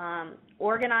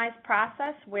organized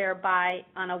process whereby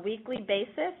on a weekly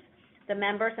basis the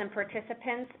members and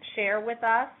participants share with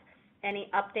us any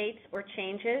updates or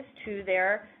changes to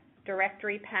their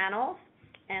directory panels,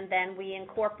 and then we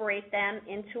incorporate them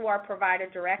into our provider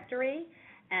directory,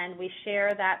 and we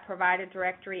share that provider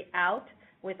directory out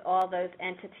with all those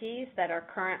entities that are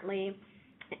currently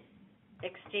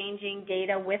exchanging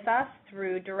data with us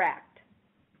through direct.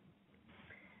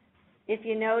 If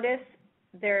you notice,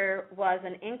 there was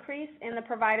an increase in the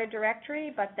provider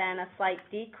directory, but then a slight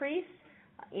decrease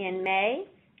in May,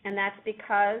 and that's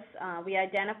because we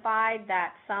identified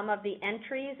that some of the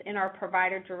entries in our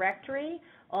provider directory,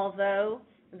 although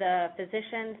the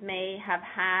physicians may have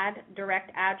had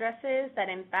direct addresses, that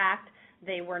in fact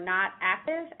they were not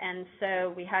active, and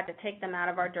so we had to take them out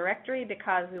of our directory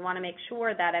because we want to make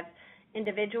sure that if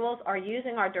individuals are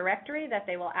using our directory, that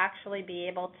they will actually be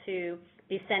able to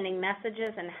be sending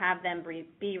messages and have them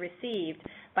be received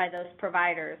by those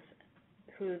providers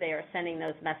who they are sending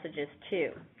those messages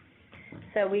to.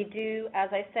 So we do, as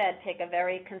I said, take a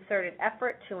very concerted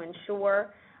effort to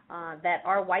ensure that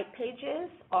our white pages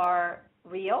are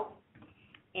real,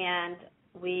 and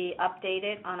we update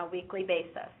it on a weekly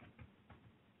basis.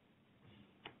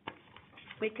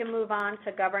 We can move on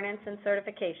to governance and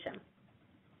certification.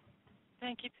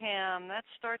 Thank you, Pam. That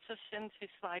starts us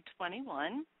into slide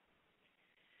 21.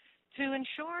 To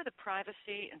ensure the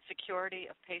privacy and security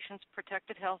of patients'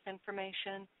 protected health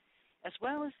information, as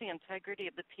well as the integrity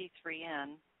of the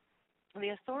P3N,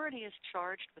 the authority is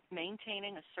charged with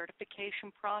maintaining a certification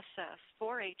process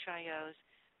for HIOs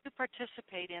who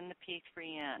participate in the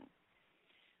P3N.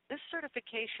 This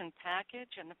certification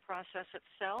package and the process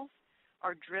itself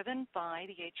are driven by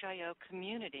the HIO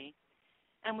community,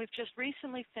 and we've just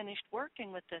recently finished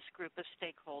working with this group of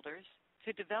stakeholders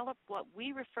to develop what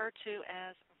we refer to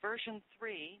as version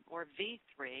 3, or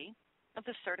V3, of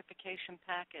the certification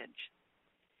package.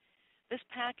 This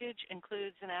package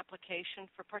includes an application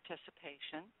for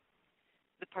participation,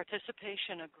 the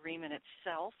participation agreement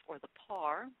itself, or the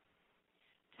PAR,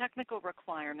 technical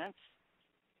requirements,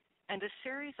 and a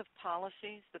series of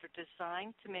policies that are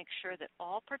designed to make sure that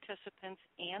all participants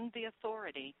and the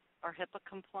authority are HIPAA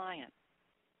compliant.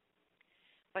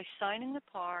 By signing the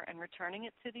PAR and returning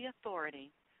it to the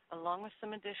authority, along with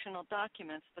some additional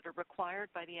documents that are required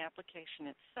by the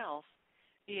application itself,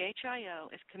 the HIO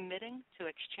is committing to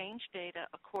exchange data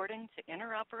according to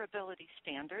interoperability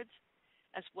standards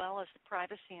as well as the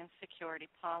privacy and security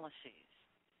policies.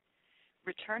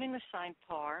 Returning the signed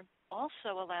PAR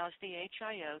also allows the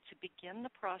HIO to begin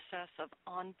the process of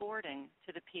onboarding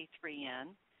to the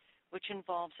P3N, which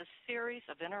involves a series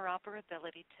of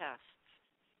interoperability tests.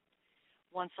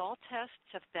 Once all tests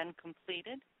have been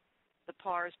completed, the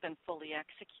PAR has been fully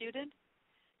executed,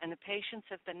 and the patients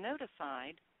have been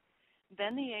notified,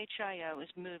 then the HIO is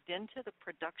moved into the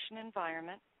production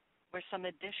environment where some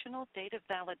additional data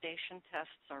validation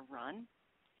tests are run,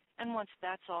 and once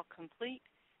that's all complete,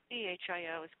 the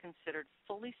HIO is considered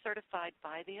fully certified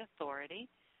by the authority,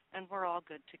 and we're all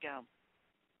good to go.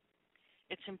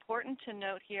 It's important to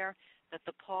note here that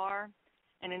the PAR,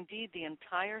 and indeed the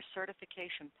entire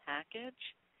certification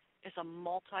package, is a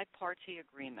multi-party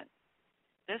agreement.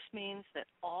 This means that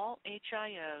all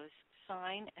HIOs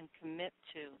sign and commit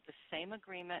to the same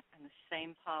agreement and the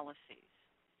same policies.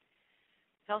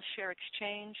 HealthShare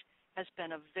Exchange has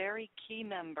been a very key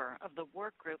member of the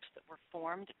work groups that were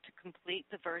formed to complete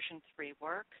the version 3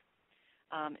 work.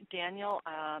 Daniel,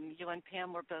 you and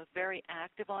Pam were both very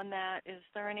active on that. Is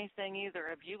there anything either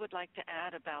of you would like to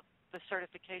add about the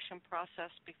certification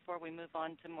process before we move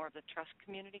on to more of the Trust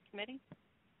Community Committee?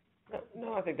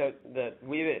 No, I think that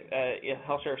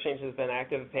HealthShare Exchange has been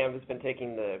active. Pam has been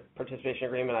taking the participation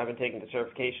agreement. I've been taking the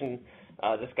certification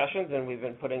discussions, and we've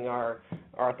been putting our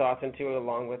thoughts into it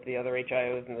along with the other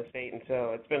HIOs in the state. And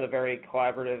so it's been a very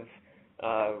collaborative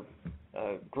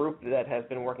group that has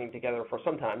been working together for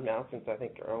some time now, since I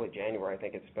think early January. I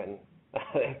think it's been,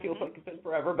 it feels like it's been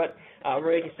forever, but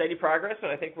we're making steady progress, and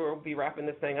I think we'll be wrapping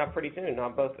this thing up pretty soon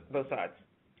on both sides.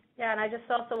 Yeah, and I just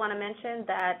also want to mention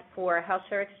that for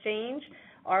HealthShare Exchange,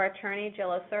 our attorney,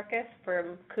 Jill O'Circus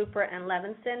from Cooper and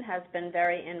Levinson, has been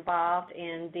very involved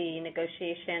in the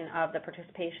negotiation of the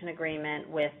participation agreement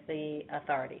with the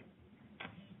authority.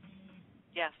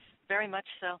 Yes, very much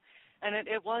so. And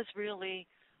it was really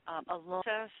a long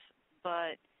process,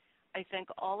 but I think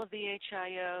all of the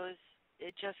HIOs,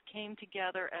 it just came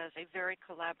together as a very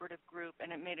collaborative group,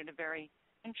 and it made it a very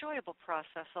enjoyable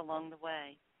process along the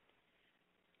way.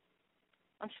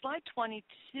 On slide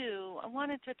 22, I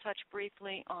wanted to touch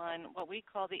briefly on what we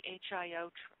call the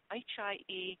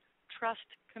HIE Trust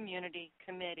Community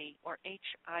Committee, or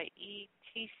HIE-TCC.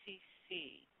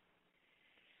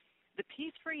 The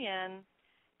P3N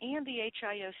and the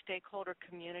HIO stakeholder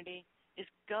community is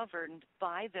governed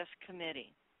by this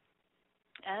committee.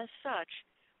 As such,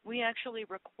 we actually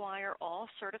require all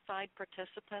certified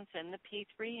participants in the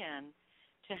P3N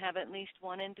to have at least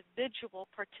one individual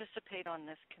participate on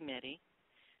this committee.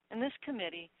 And this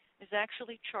committee is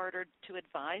actually chartered to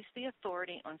advise the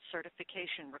authority on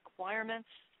certification requirements,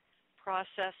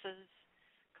 processes,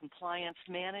 compliance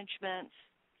management.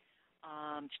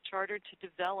 It's chartered to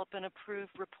develop and approve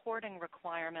reporting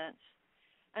requirements.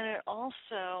 And it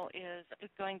also is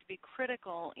going to be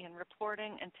critical in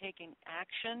reporting and taking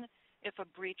action if a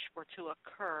breach were to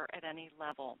occur at any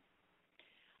level.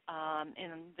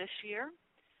 In this year,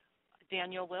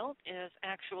 Daniel Wilt is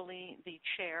actually the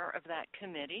chair of that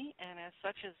committee, and as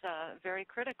such is very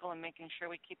critical in making sure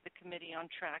we keep the committee on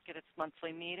track at its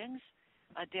monthly meetings.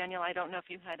 Daniel, I don't know if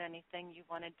you had anything you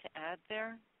wanted to add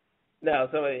there? No,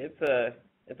 so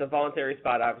it's a voluntary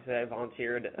spot. Obviously, I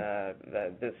volunteered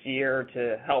this year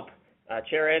to help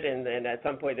chair it, and then at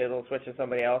some point it'll switch to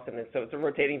somebody else, and so it's a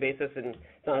rotating basis, and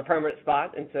it's not a permanent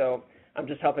spot, and so I'm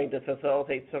just helping to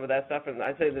facilitate some of that stuff. And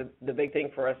I'd say the big thing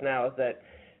for us now is that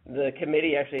the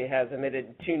committee actually has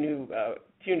admitted two new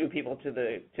people to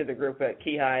the group at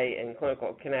KeyHigh and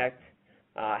Clinical Connect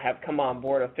have come on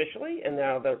board officially, and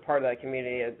now they're part of that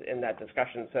community in that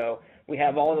discussion. So we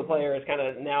have all the players kind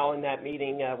of now in that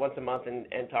meeting once a month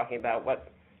and talking about what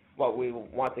we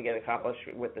want to get accomplished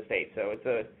with the state. So it's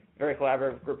a very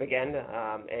collaborative group again,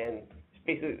 and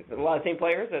basically a lot of same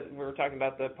players that we were talking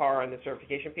about the PAR and the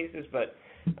certification pieces, but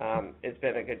it's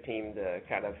been a good team to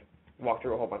kind of walk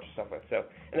through a whole bunch of stuff with. So,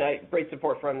 and great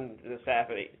support from the staff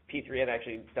at P3N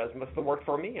actually does most of the work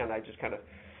for me, and I just kind of,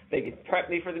 they prep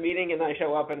me for the meeting, and I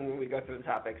show up and we go through the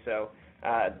topics. So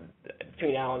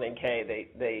between Alan and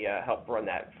Kay, they help run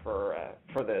that for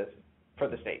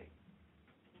the state.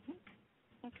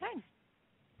 Okay.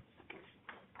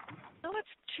 So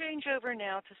let's change over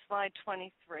now to slide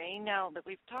 23. Now that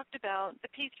we've talked about the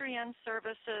P3N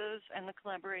services and the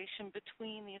collaboration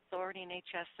between the authority and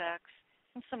HSX,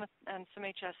 and some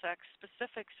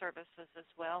HSX-specific services as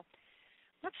well,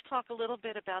 let's talk a little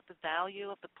bit about the value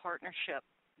of the partnership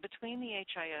between the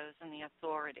HIOs and the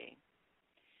authority.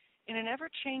 In an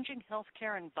ever-changing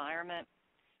healthcare environment,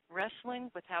 wrestling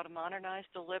with how to modernize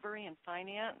delivery and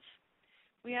finance,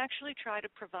 we actually try to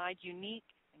provide unique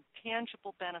and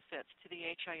tangible benefits to the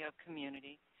HIO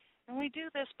community, and we do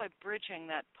this by bridging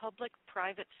that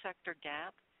public-private sector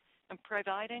gap and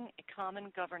providing a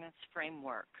common governance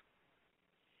framework.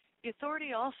 The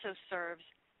authority also serves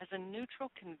as a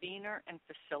neutral convener and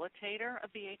facilitator of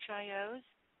the HIOs,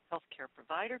 healthcare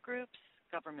provider groups,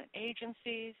 government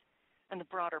agencies, and the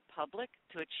broader public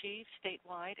to achieve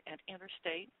statewide and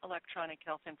interstate electronic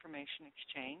health information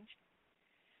exchange.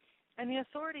 And the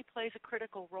authority plays a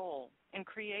critical role in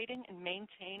creating and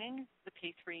maintaining the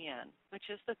P3N, which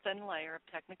is the thin layer of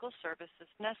technical services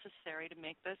necessary to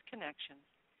make those connections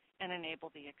and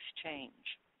enable the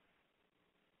exchange.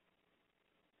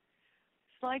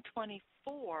 Slide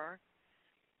 24,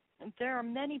 there are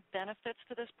many benefits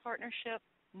to this partnership,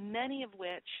 many of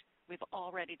which we've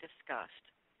already discussed.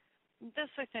 This,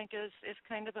 I think, is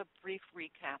kind of a brief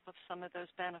recap of some of those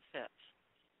benefits.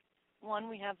 One,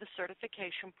 we have the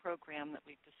certification program that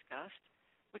we've discussed,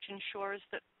 which ensures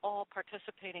that all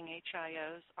participating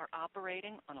HIOs are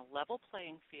operating on a level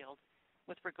playing field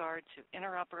with regard to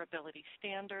interoperability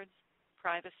standards,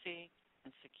 privacy,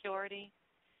 and security.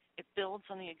 It builds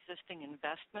on the existing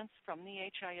investments from the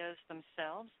HIOs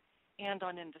themselves and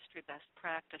on industry best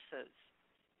practices.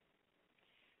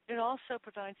 It also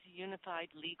provides a unified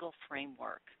legal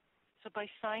framework. So by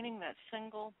signing that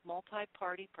single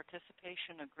multi-party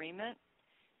participation agreement,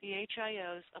 the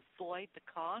HIOs avoid the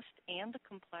cost and the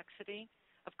complexity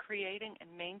of creating and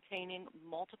maintaining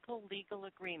multiple legal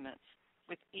agreements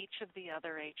with each of the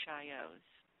other HIOs.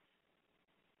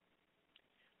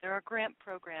 There are grant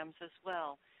programs as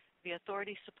well. The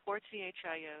authority supports the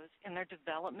HIOs in their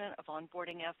development of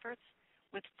onboarding efforts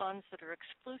with funds that are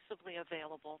exclusively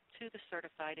available to the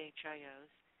certified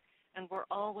HIOs, and we're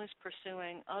always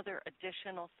pursuing other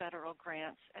additional federal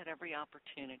grants at every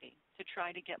opportunity to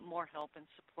try to get more help in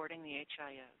supporting the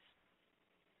HIOs.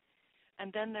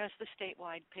 And then there's the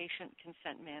statewide patient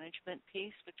consent management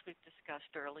piece, which we've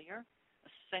discussed earlier,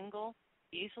 a single,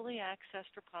 easily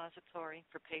accessed repository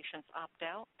for patients'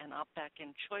 opt-out and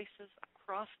opt-back-in choices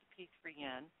across the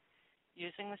P3N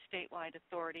using the statewide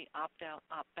authority opt-out,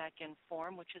 opt-back-in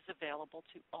form, which is available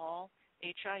to all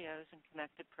HIOs and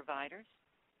connected providers.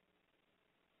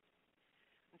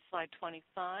 And slide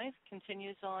 25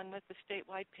 continues on with the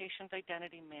statewide patient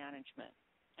identity management,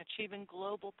 achieving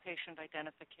global patient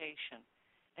identification,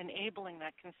 enabling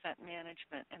that consent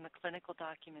management and the clinical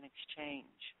document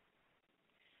exchange.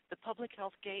 The Public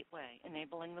Health Gateway,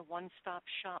 enabling the one-stop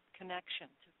shop connection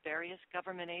to various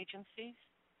government agencies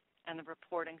and the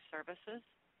reporting services.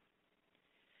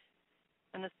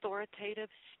 An authoritative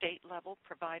state-level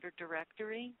provider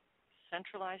directory,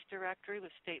 centralized directory with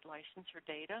state licensor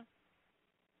data.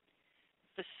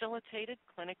 Facilitated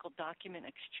clinical document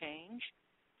exchange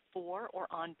for or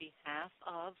on behalf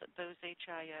of those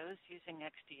HIOs using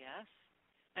XDS,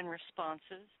 and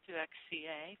responses to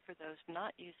XCA for those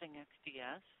not using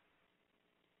XDS.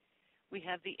 We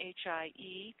have the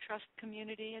HIE trust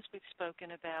community, as we've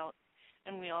spoken about,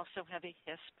 and we also have a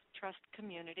HISP trust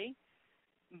community,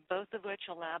 both of which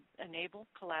enable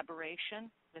collaboration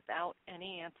without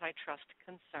any antitrust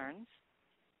concerns.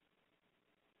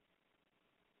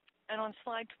 And on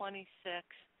slide 26,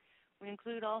 we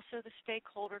include also the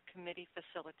stakeholder committee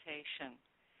facilitation.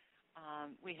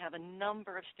 We have a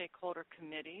number of stakeholder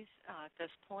committees at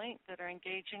this point that are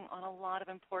engaging on a lot of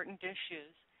important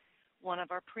issues. One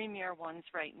of our premier ones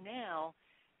right now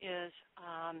is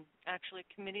actually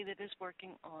a committee that is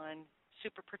working on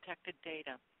super protected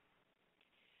data.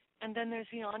 And then there's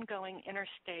the ongoing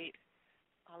interstate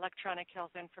electronic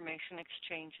health information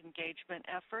exchange engagement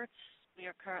efforts. We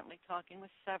are currently talking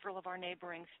with several of our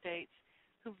neighboring states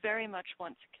who very much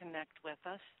want to connect with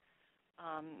us.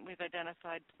 We've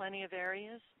identified plenty of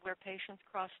areas where patients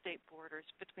cross state borders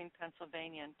between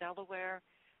Pennsylvania and Delaware,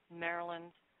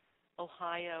 Maryland,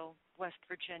 Ohio, West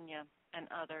Virginia, and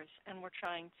others, and we're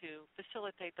trying to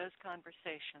facilitate those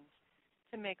conversations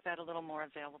to make that a little more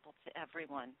available to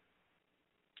everyone.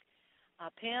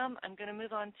 Pam, I'm going to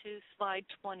move on to slide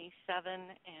 27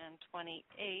 and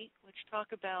 28, which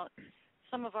talk about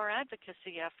some of our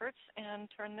advocacy efforts, and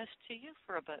turn this to you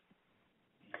for a bit.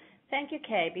 Thank you,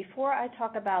 Kay. Before I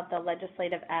talk about the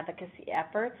legislative advocacy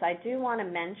efforts, I do want to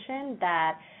mention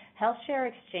that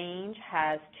HealthShare Exchange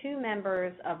has 2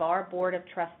 members of our Board of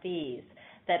Trustees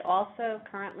that also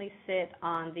currently sit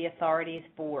on the authority's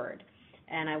board,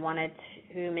 and I wanted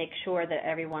to make sure that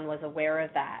everyone was aware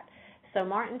of that. So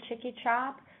Martin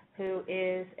Chickychop who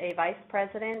is a vice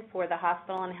president for the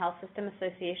Hospital and Health System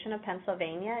Association of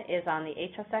Pennsylvania, is on the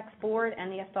HSX board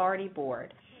and the authority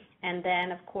board. And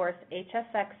then, of course,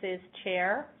 HSX's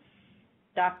chair,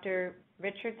 Dr.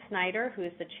 Richard Snyder, who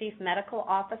is the Chief Medical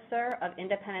Officer of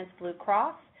Independence Blue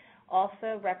Cross,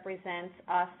 also represents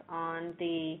us on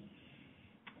the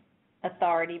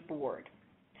authority board.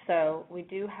 So we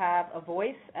do have a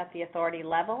voice at the authority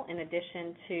level, in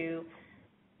addition to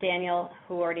Daniel,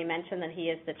 who already mentioned that he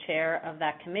is the chair of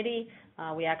that committee.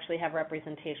 We actually have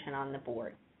representation on the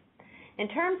board. In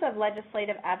terms of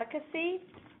legislative advocacy,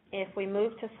 if we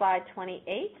move to slide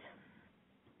 28,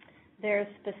 there's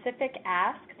specific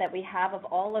ask that we have of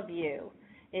all of you.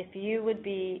 If you would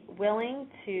be willing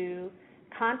to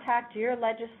contact your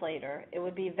legislator, it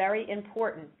would be very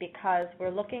important, because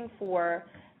we're looking for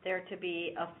there to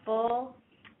be a full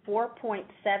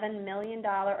 $4.7 million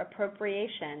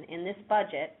appropriation in this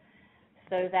budget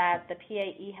so that the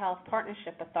PA eHealth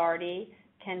Partnership Authority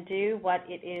can do what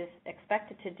it is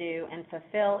expected to do and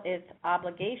fulfill its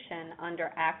obligation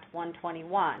under Act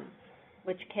 121,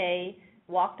 which Kay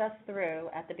walked us through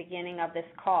at the beginning of this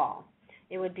call.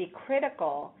 It would be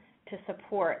critical to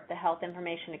support the health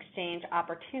information exchange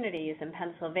opportunities in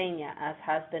Pennsylvania, as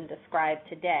has been described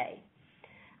today.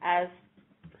 As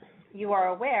you are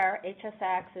aware,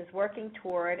 HSX is working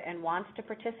toward and wants to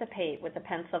participate with the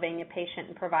Pennsylvania Patient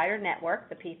and Provider Network,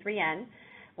 the P3N,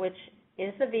 which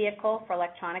is the vehicle for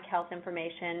electronic health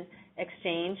information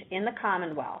exchange in the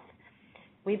Commonwealth.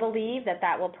 We believe that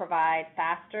that will provide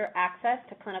faster access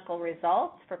to clinical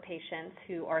results for patients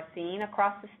who are seen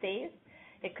across the state.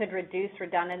 It could reduce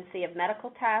redundancy of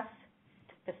medical tests,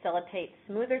 facilitate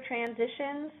smoother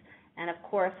transitions, and of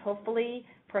course, hopefully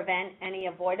prevent any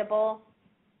avoidable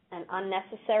and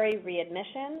unnecessary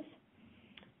readmissions,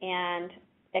 and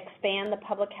expand the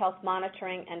public health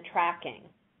monitoring and tracking.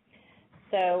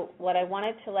 So what I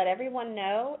wanted to let everyone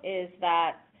know is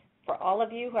that for all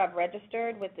of you who have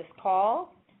registered with this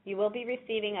call, you will be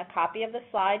receiving a copy of the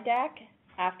slide deck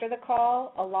after the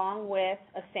call, along with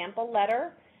a sample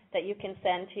letter that you can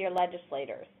send to your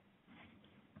legislators.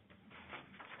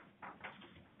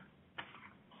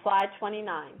 Slide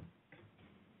 29.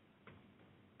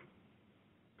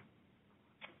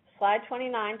 Slide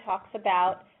 29 talks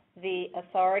about the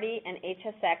authority and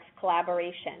HSX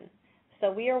collaboration.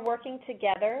 So we are working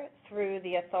together through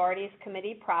the authorities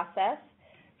committee process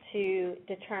to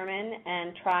determine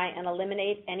and try and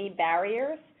eliminate any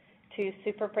barriers to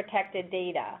super protected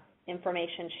data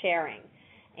information sharing.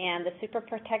 And the super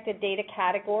protected data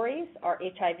categories are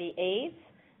HIV/AIDS,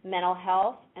 mental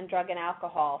health, and drug and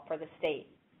alcohol for the state.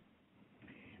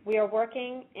 We are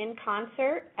working in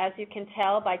concert, as you can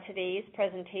tell by today's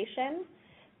presentation,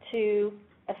 to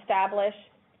establish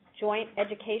joint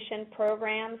education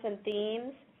programs and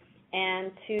themes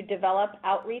and to develop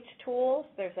outreach tools.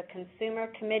 There's a consumer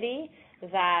committee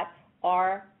that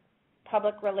our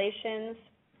public relations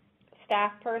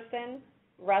staff person,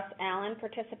 Russ Allen,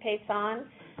 participates on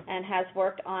and has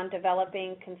worked on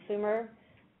developing consumer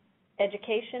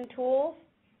education tools.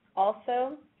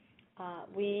 Also,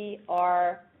 we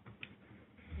are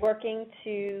working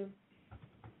to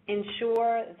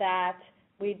ensure that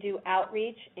we do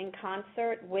outreach in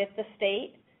concert with the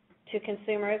state to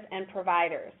consumers and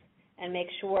providers and make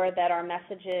sure that our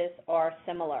messages are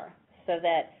similar so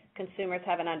that consumers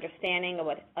have an understanding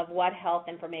of what health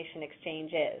information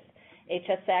exchange is.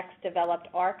 HSX developed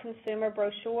our consumer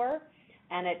brochure,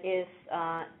 and it is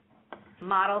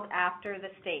modeled after the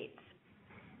states.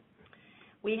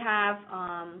 We have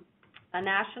a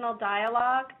national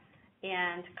dialogue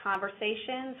and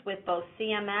conversations with both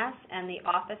CMS and the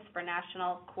Office for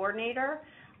National Coordinator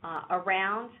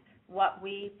around what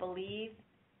we believe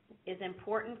is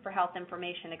important for health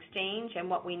information exchange and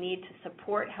what we need to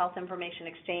support health information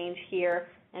exchange here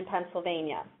in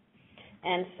Pennsylvania.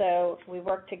 And so we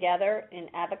work together in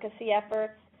advocacy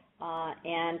efforts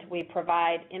and we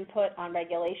provide input on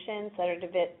regulations that are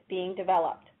being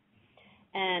developed.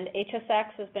 And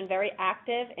HSX has been very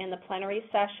active in the plenary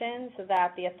sessions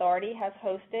that the authority has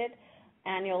hosted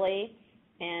annually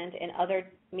and in other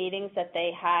meetings that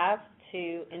they have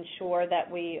to ensure that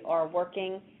we are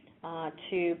working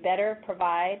to better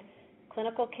provide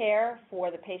clinical care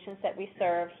for the patients that we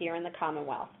serve here in the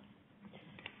Commonwealth.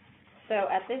 So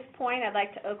at this point, I'd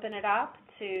like to open it up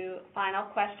to final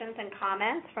questions and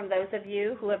comments from those of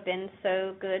you who have been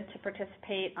so good to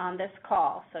participate on this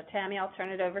call. So Tammy, I'll turn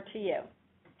it over to you.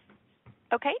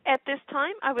 Okay, at this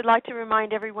time, I would like to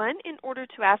remind everyone, in order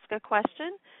to ask a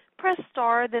question, press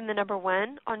star, then the number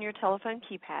 1 on your telephone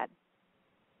keypad.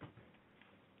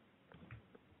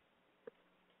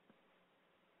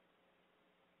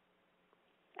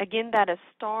 Again, that is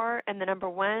star and the number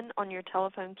 1 on your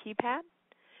telephone keypad.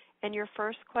 And your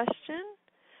first question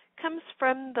comes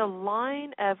from the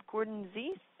line of Gordon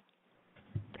Zeiss.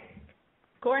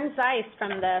 Gordon Zeiss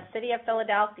from the city of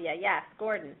Philadelphia. Yes,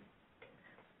 Gordon.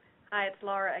 Hi, it's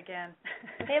Laura again.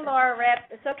 Hey, Laura, Rip.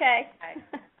 It's okay.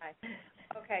 Hi.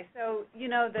 Okay, so,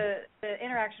 the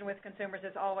interaction with consumers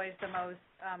is always the most,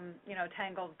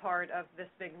 tangled part of this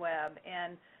big web.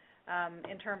 And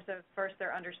in terms of first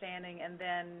their understanding and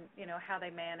then, how they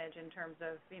manage in terms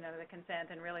of, the consent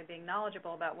and really being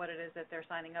knowledgeable about what it is that they're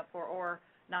signing up for or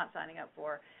not signing up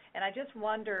for. And I just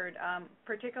wondered,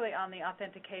 particularly on the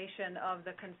authentication of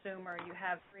the consumer, you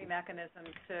have 3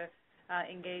 mechanisms to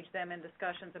engage them in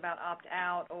discussions about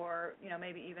opt-out or,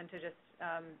 maybe even to just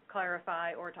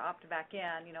clarify or to opt back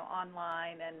in,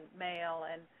 online and mail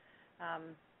and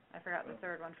I forgot the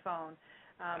third one, phone.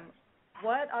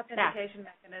 What authentication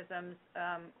mechanisms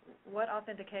have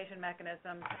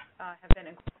been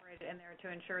incorporated in there to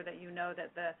ensure that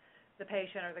that the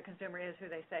patient or the consumer is who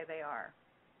they say they are?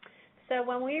 So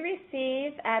when we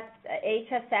receive at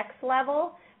HSX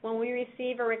level, when we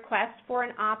receive a request for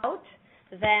an opt-out,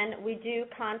 then we do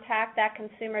contact that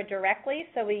consumer directly.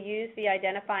 So we use the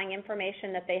identifying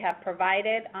information that they have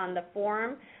provided on the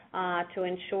form to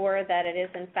ensure that it is,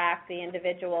 in fact, the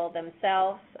individual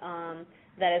themselves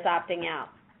that is opting out.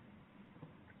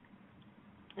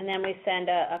 And then we send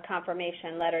a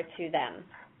confirmation letter to them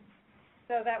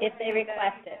so that would if they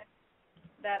request it.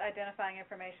 That identifying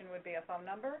information would be a phone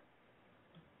number?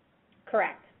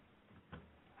 Correct.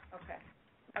 Okay.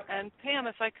 And Pam,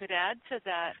 if I could add to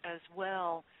that as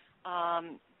well,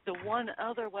 the one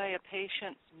other way a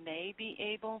patient may be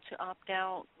able to opt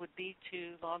out would be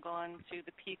to log on to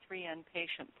the P3N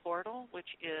patient portal, which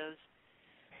is,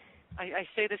 I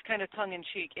say this kind of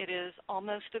tongue-in-cheek, it is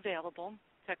almost available.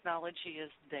 Technology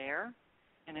is there,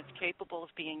 and it's capable of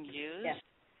being used. Yes.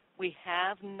 We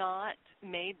have not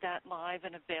made that live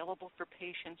and available for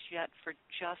patients yet for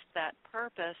just that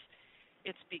purpose.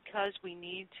 It's because we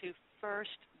need to first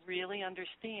really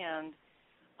understand,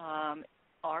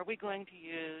 are we going to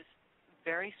use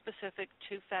very specific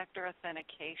 2-factor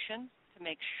authentication to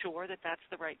make sure that that's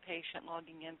the right patient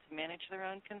logging in to manage their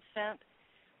own consent?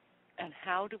 And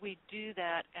how do we do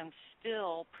that and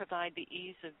still provide the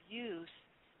ease of use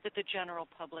that the general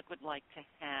public would like to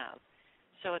have?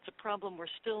 So it's a problem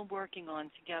we're still working on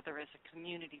together as a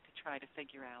community to try to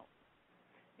figure out.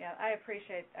 Yeah, I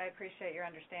appreciate your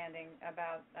understanding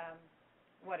about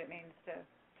what it means to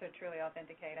truly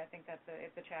authenticate. I think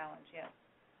it's a challenge, yes.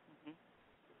 Mm-hmm.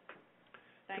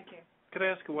 Thank you. Could I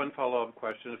ask one follow-up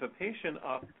question? If a patient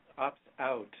opts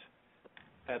out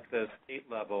at the state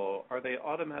level, are they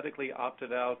automatically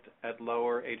opted out at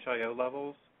lower HIO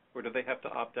levels, or do they have to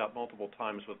opt out multiple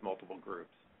times with multiple groups?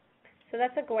 So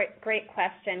that's a great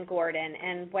question, Gordon.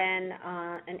 And when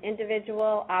an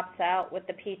individual opts out with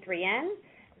the P3N,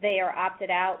 they are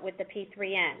opted out with the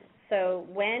P3N. So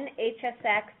when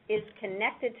HSX is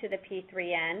connected to the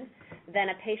P3N, then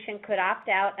a patient could opt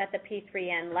out at the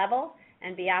P3N level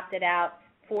and be opted out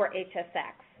for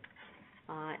HSX.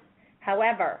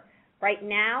 However, right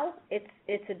now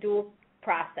it's a dual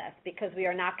process because we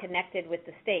are not connected with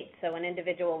the state. So an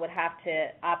individual would have to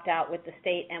opt out with the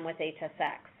state and with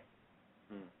HSX.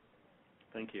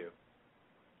 Thank you.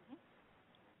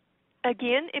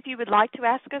 Again, if you would like to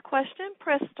ask a question,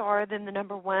 press star, then the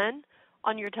number 1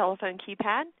 on your telephone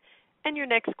keypad. And your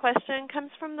next question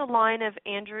comes from the line of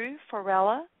Andrew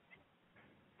Farella.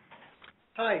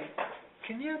 Hi.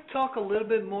 Can you talk a little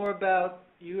bit more about,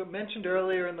 you mentioned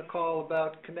earlier in the call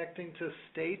about connecting to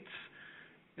states.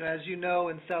 As you know,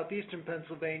 in southeastern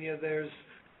Pennsylvania, there's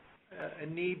a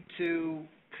need to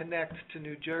connect to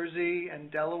New Jersey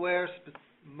and Delaware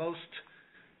most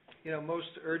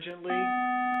urgently.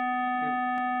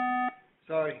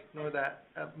 Sorry, ignore that.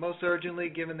 Most urgently,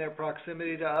 given their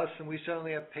proximity to us, and we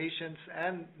certainly have patients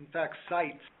and, in fact,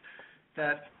 sites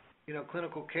that,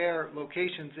 clinical care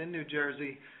locations in New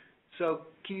Jersey. So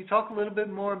can you talk a little bit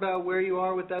more about where you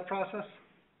are with that process?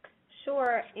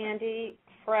 Sure, Andy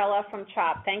Farella from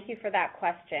CHOP. Thank you for that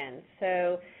question.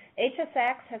 So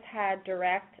HSX has had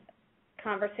direct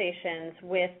conversations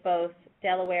with both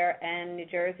Delaware and New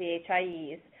Jersey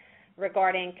HIEs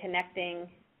regarding connecting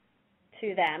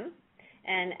to them.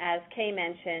 And as Kay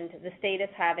mentioned, the state is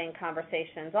having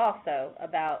conversations also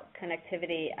about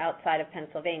connectivity outside of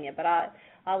Pennsylvania. But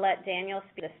I'll let Daniel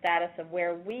speak to the status of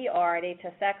where we are at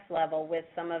HSX level with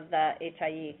some of the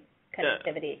HIE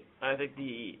connectivity. Yeah, I think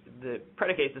the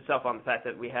predicates itself on the fact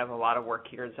that we have a lot of work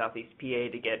here in Southeast PA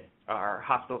to get our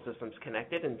hospital systems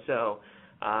connected. And so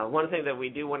one thing that we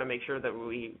do want to make sure that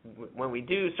when we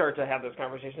do start to have those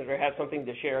conversations, we have something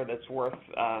to share that's worth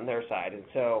on their side. And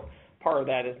so part of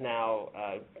that is now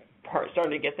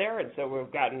starting to get there, and so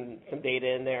we've gotten some data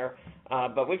in there.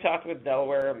 But we've talked with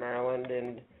Delaware, Maryland,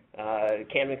 and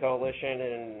Camden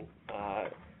Coalition,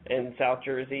 and South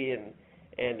Jersey,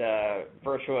 and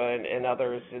Virtua, and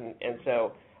others, and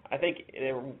so I think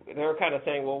they're kind of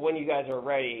saying, well, when you guys are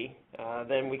ready,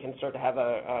 then we can start to have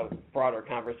a broader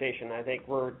conversation. I think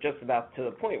we're just about to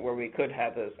the point where we could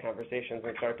have those conversations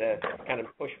and start to kind of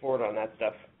push forward on that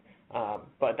stuff.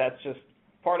 But that's just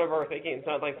part of our thinking. It's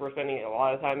not like we're spending a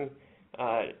lot of time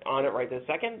on it right this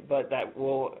second, but that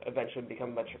will eventually become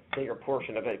a much bigger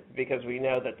portion of it, because we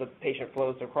know that the patient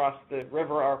flows across the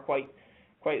river are quite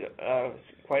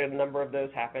a number of those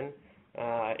happen.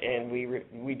 And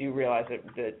we do realize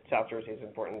that South Jersey is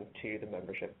important to the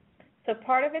membership. So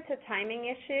part of it's a timing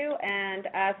issue, and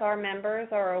as our members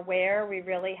are aware, we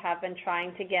really have been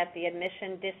trying to get the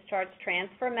admission, discharge,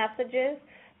 transfer messages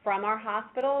from our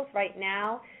hospitals. Right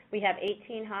now, we have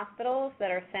 18 hospitals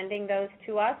that are sending those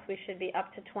to us. We should be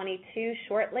up to 22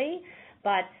 shortly,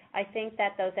 but I think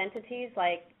that those entities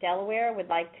like Delaware would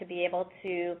like to be able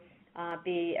to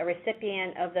be a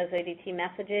recipient of those ADT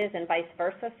messages and vice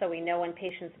versa, so we know when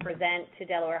patients present to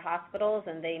Delaware hospitals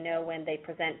and they know when they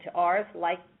present to ours.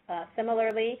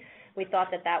 Similarly, we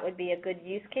thought that that would be a good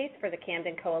use case for the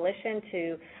Camden Coalition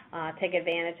to take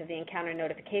advantage of the encounter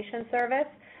notification service.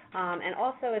 And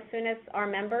also, as soon as our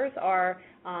members are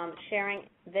sharing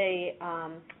the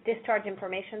discharge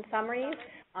information summaries,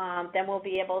 then we'll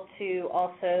be able to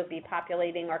also be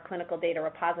populating our clinical data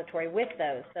repository with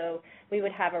those. So we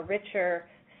would have a richer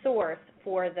source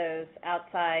for those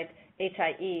outside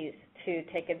HIEs to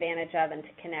take advantage of and to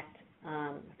connect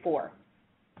for.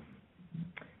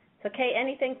 So, Kay,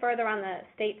 anything further on the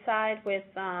state side with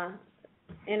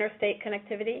interstate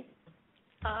connectivity?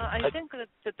 I think that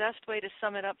the best way to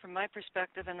sum it up from my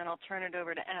perspective, and then I'll turn it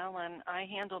over to Alan, I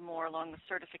handle more along the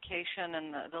certification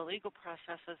and the legal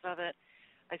processes of it.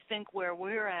 I think where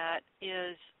we're at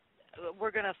is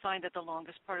we're going to find that the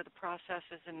longest part of the process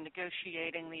is in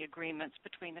negotiating the agreements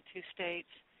between the two states.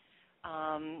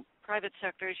 Private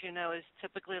sector, as you know, is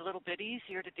typically a little bit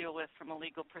easier to deal with from a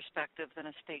legal perspective than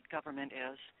a state government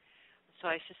is. So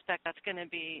I suspect that's going to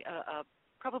be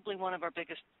probably one of our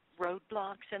biggest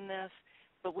roadblocks in this,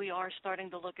 but we are starting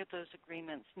to look at those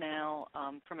agreements now.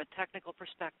 From a technical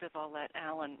perspective, I'll let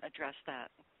Alan address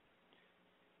that.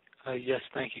 Yes,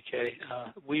 thank you, Kay.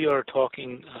 We are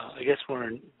talking, I guess we're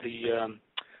in the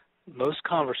most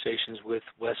conversations with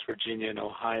West Virginia and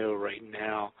Ohio right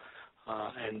now,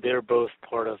 and they're both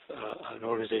part of an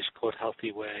organization called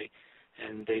Healthy Way,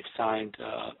 and they've signed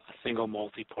a single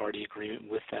multi-party agreement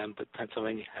with them, but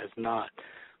Pennsylvania has not.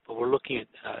 But we're looking at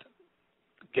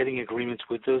getting agreements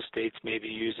with those states, maybe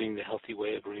using the Healthy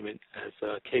Way agreement. As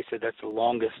Kay said, that's the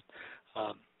longest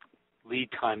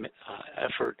lead time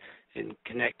effort in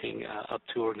connecting up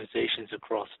to organizations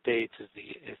across states is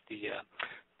the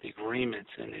agreements,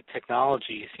 and the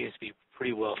technology seems to be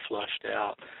pretty well flushed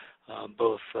out.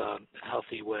 Both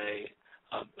Healthy Way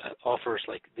offers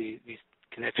like these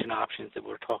connection options that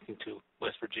we're talking to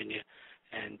West Virginia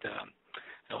and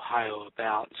Ohio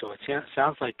about. So it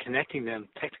sounds like connecting them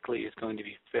technically is going to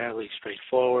be fairly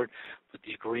straightforward, but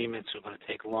the agreements are going to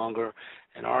take longer.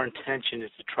 And our intention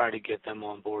is to try to get them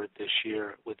on board this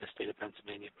year with the state of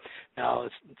Pennsylvania. Now,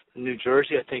 New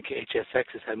Jersey, I think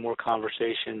HSX has had more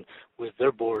conversation with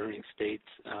their bordering states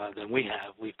than we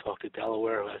have. We've talked to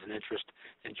Delaware, who has an interest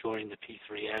in joining the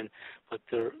P3N, but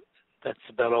that's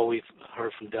about all we've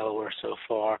heard from Delaware so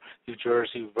far. New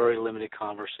Jersey, very limited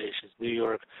conversations. New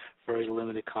York, very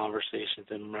limited conversations.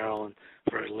 And Maryland,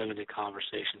 very limited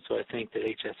conversations. So I think that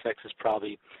HSX is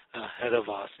probably ahead of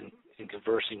us in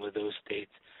conversing with those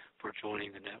states for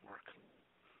joining the network.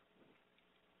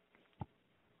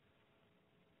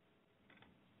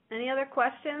 Any other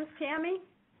questions, Tammy?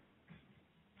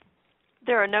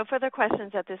 There are no further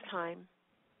questions at this time.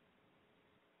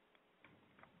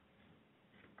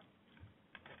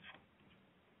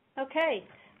 Okay.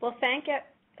 Well, thanks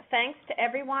to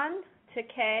everyone, to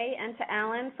Kay and to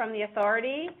Alan from the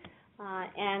Authority,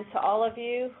 and to all of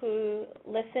you who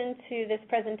listened to this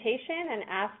presentation and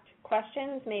asked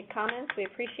questions, made comments. We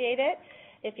appreciate it.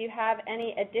 If you have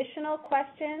any additional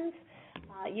questions,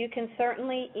 you can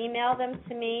certainly email them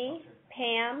to me,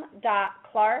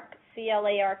 pam.clarke,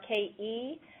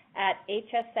 C-L-A-R-K-E,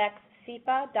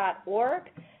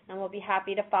 @hsxcepa.org, and we'll be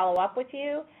happy to follow up with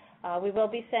you. We will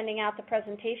be sending out the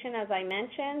presentation, as I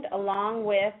mentioned, along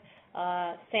with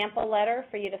a sample letter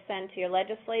for you to send to your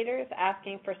legislators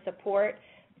asking for support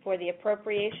for the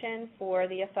appropriation for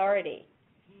the Authority.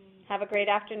 Have a great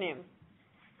afternoon.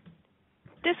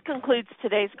 This concludes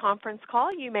today's conference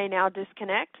call. You may now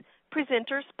disconnect.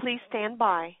 Presenters, please stand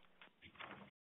by.